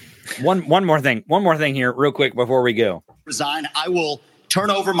that. One more thing here real quick before we go. Resign. I will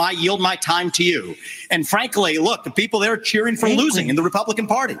yield my time to you. And frankly, look, the people there are cheering for losing in the Republican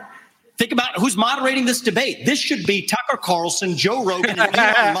Party. Think about who's moderating this debate. This should be Tucker Carlson, Joe Rogan, and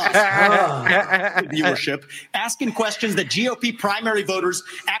Elon Musk viewership, asking questions that GOP primary voters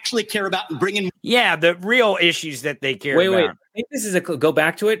actually care about and bringing. Yeah, the real issues that they care about. Wait. I think this is go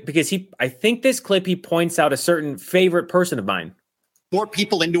back to it, because I think this clip, he points out a certain favorite person of mine. More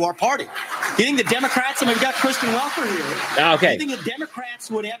people into our party. You think the Democrats, and we've got Christian Walker here. Okay. You think the Democrats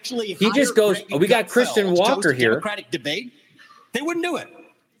would actually He just goes, we got Christian Walker here. Democratic debate? They wouldn't do it.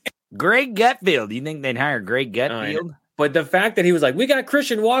 Greg Gutfield. You think they'd hire Greg Gutfield? But the fact that he was like, we got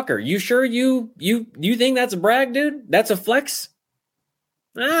Christian Walker. You sure you think that's a brag, dude? That's a flex?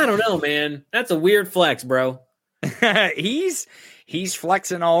 I don't know, man. That's a weird flex, bro. He's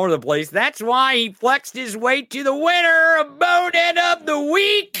flexing all over the place. That's why he flexed his way to the winner of Bonehead of the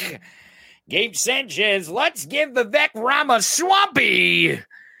Week, Gabe Sanchez. Let's give Vivek Ramaswamy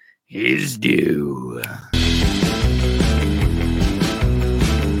his due.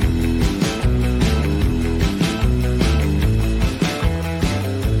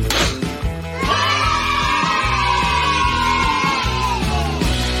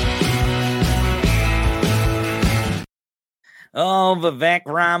 Oh, Vivek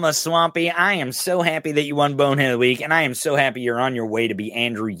Ramaswamy, I am so happy that you won Bonehead of the Week, and I am so happy you're on your way to be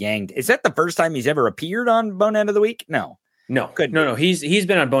Andrew Yang. Is that the first time he's ever appeared on Bonehead of the Week? No. No. He's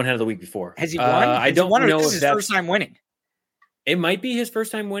been on Bonehead of the Week before. Has he won? I don't know if his first time winning. It might be his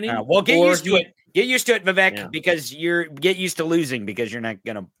first time winning. Well, get used to it. Get used to it, Vivek, because get used to losing, because you're not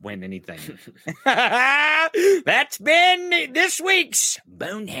going to win anything. That's been this week's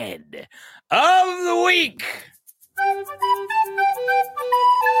Bonehead of the Week.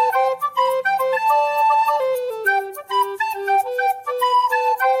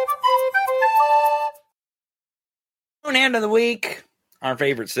 Bonehead of the Week, our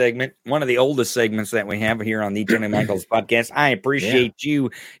favorite segment, one of the oldest segments that we have here on the Tony Michaels podcast. I appreciate you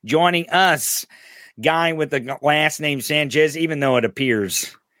joining us, guy with the last name Sanchez, even though it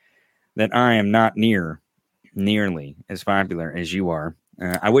appears that I am not nearly as popular as you are.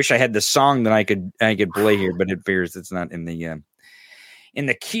 I wish I had the song that I could play here, but it appears it's not in the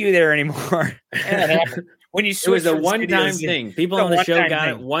queue there anymore. When you switch, it was a one-time thing. People on the show got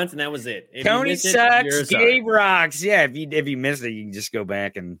it once, and that was it. If Tony sucks. Gabe rocks. Yeah, if you missed it, you can just go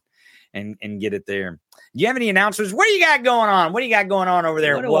back and get it there. Do you have any announcements? What do you got going on? What do you got going on over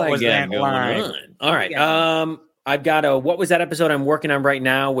there? What was that line? All right. I've got a What Was That episode I'm working on right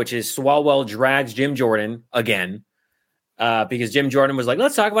now, which is Swalwell drags Jim Jordan again. Because Jim Jordan was like,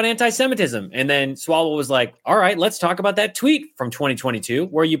 let's talk about anti-Semitism. And then Swalwell was like, all right, let's talk about that tweet from 2022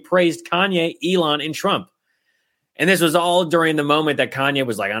 where you praised Kanye, Elon, and Trump. And this was all during the moment that Kanye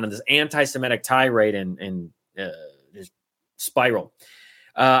was like on this anti-Semitic tirade and just spiral.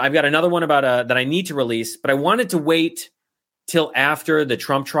 I've got another one about that I need to release, but I wanted to wait till after the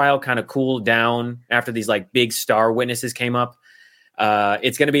Trump trial kind of cooled down, after these like big star witnesses came up.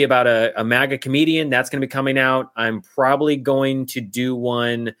 It's going to be about a MAGA comedian that's going to be coming out. I'm probably going to do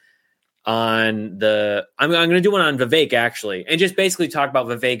one on I'm going to do one on Vivek actually, and just basically talk about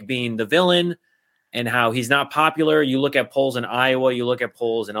Vivek being the villain and how he's not popular. You look at polls in Iowa, you look at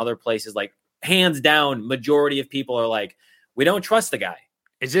polls in other places, like hands down, majority of people are like, we don't trust the guy.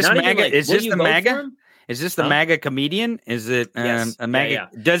 Is this Not even MAGA? like, Is will this you the vote for MAGA? him? Is this the MAGA comedian? Is it Yes. a MAGA? Yeah.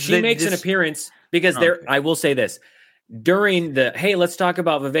 Does she makes an appearance because I will say this during hey, let's talk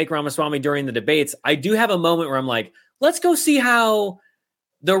about Vivek Ramaswamy during the debates. I do have a moment where I'm like, let's go see how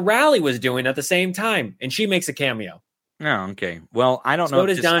the rally was doing at the same time, and she makes a cameo. Oh, okay. Well, I don't know. So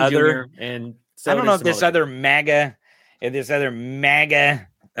does Don Jr. and so I don't know if does this some other MAGA,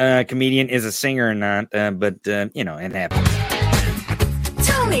 comedian is a singer or not. But it happens.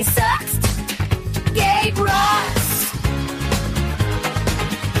 Tony sucks. Gabe rocks.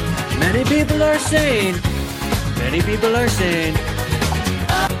 Many people are saying. Many people are saying.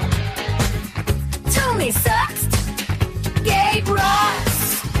 Tony sucks. Gabe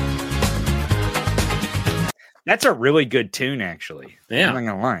rocks. That's a really good tune, actually. Yeah. I'm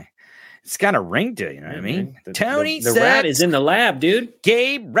not gonna lie. It's got a ring to it, you know what I mean? Tony the rat is in the lab, dude.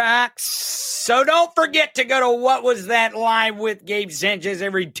 Gabe rocks. So don't forget to go to What Was That Live with Gabe Sanchez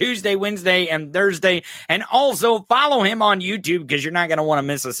every Tuesday, Wednesday, and Thursday. And also follow him on YouTube because you're not going to want to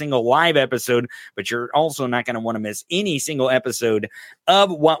miss a single live episode, but you're also not going to want to miss any single episode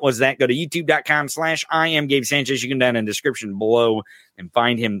of What Was That. Go to youtube.com/I am Gabe Sanchez. You can down in the description below and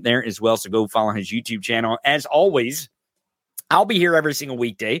find him there as well. So go follow his YouTube channel. As always, I'll be here every single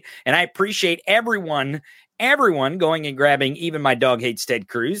weekday, and I appreciate everyone going and grabbing. Even my dog hates Ted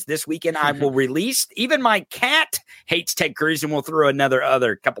Cruz. This weekend I will release. Even my cat hates Ted Cruz, and we'll throw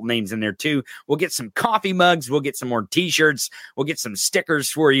other couple names in there too. We'll get some coffee mugs. We'll get some more T-shirts. We'll get some stickers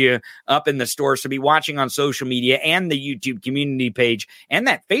for you up in the store. So be watching on social media and the YouTube community page and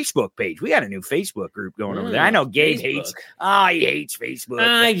that Facebook page. We got a new Facebook group going over there. I know Gabe hates. He hates Facebook.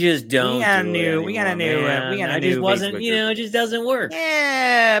 I just don't. We got a new wasn't. Facebook It just doesn't work.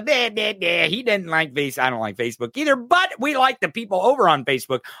 Yeah, he didn't like Facebook. I don't like Facebook either, but we like the people over on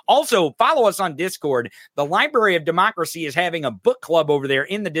Facebook. Also, follow us on Discord. The Library of Democracy is having a book club over there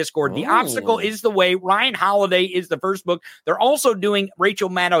in the Discord. The Obstacle is the Way. Ryan Holiday is the first book. They're also doing Rachel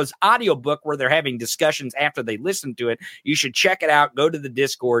Maddow's audiobook where they're having discussions after they listen to it. You should check it out. Go to the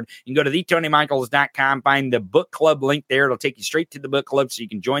Discord. You can go to theTonyMichaels.com, find the book club link there. It'll take you straight to the book club so you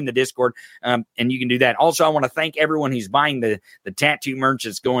can join the Discord, and you can do that. Also, I want to thank everyone who's buying the tattoo merch.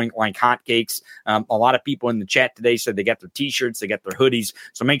 It's going like hotcakes. A lot of people in the chat today said they got their T-shirts, they got their hoodies.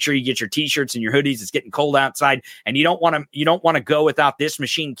 So make sure you get your T-shirts and your hoodies. It's getting cold outside, and you don't want to go without this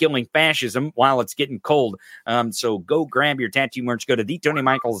machine killing fascism while it's getting cold. So go grab your tattoo merch. Go to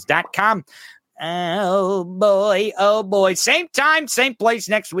theTonyMichaels.com. Oh boy. Same time, same place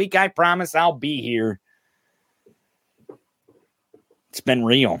next week. I promise I'll be here. It's been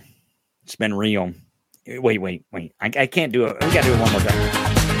real. Wait. I can't do it. We got to do it one more time.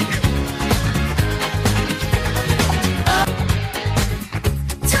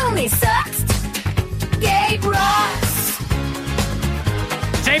 Tony sucks. Gabe rocks.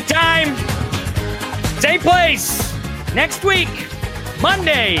 Same time, same place. Next week,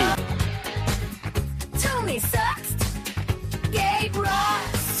 Monday. Tony sucks. Gabe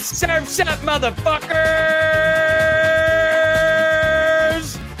rocks. Surf's up, motherfuckers.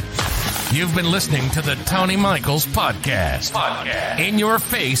 You've been listening to the Tony Michaels Podcast. In your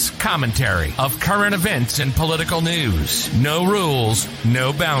face commentary of current events and political news. No rules,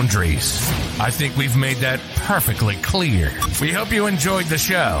 no boundaries. I think we've made that perfectly clear. We hope you enjoyed the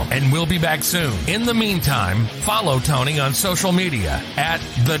show, and we'll be back soon. In the meantime, follow Tony on social media at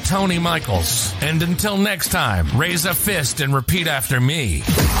The Tony Michaels. And until next time, raise a fist and repeat after me.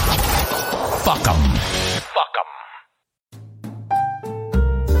 Fuck 'em.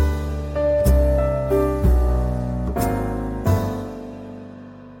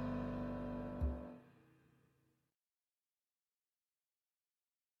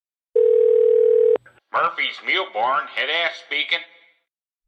 Murphy's Mule Barn, head ass speaking.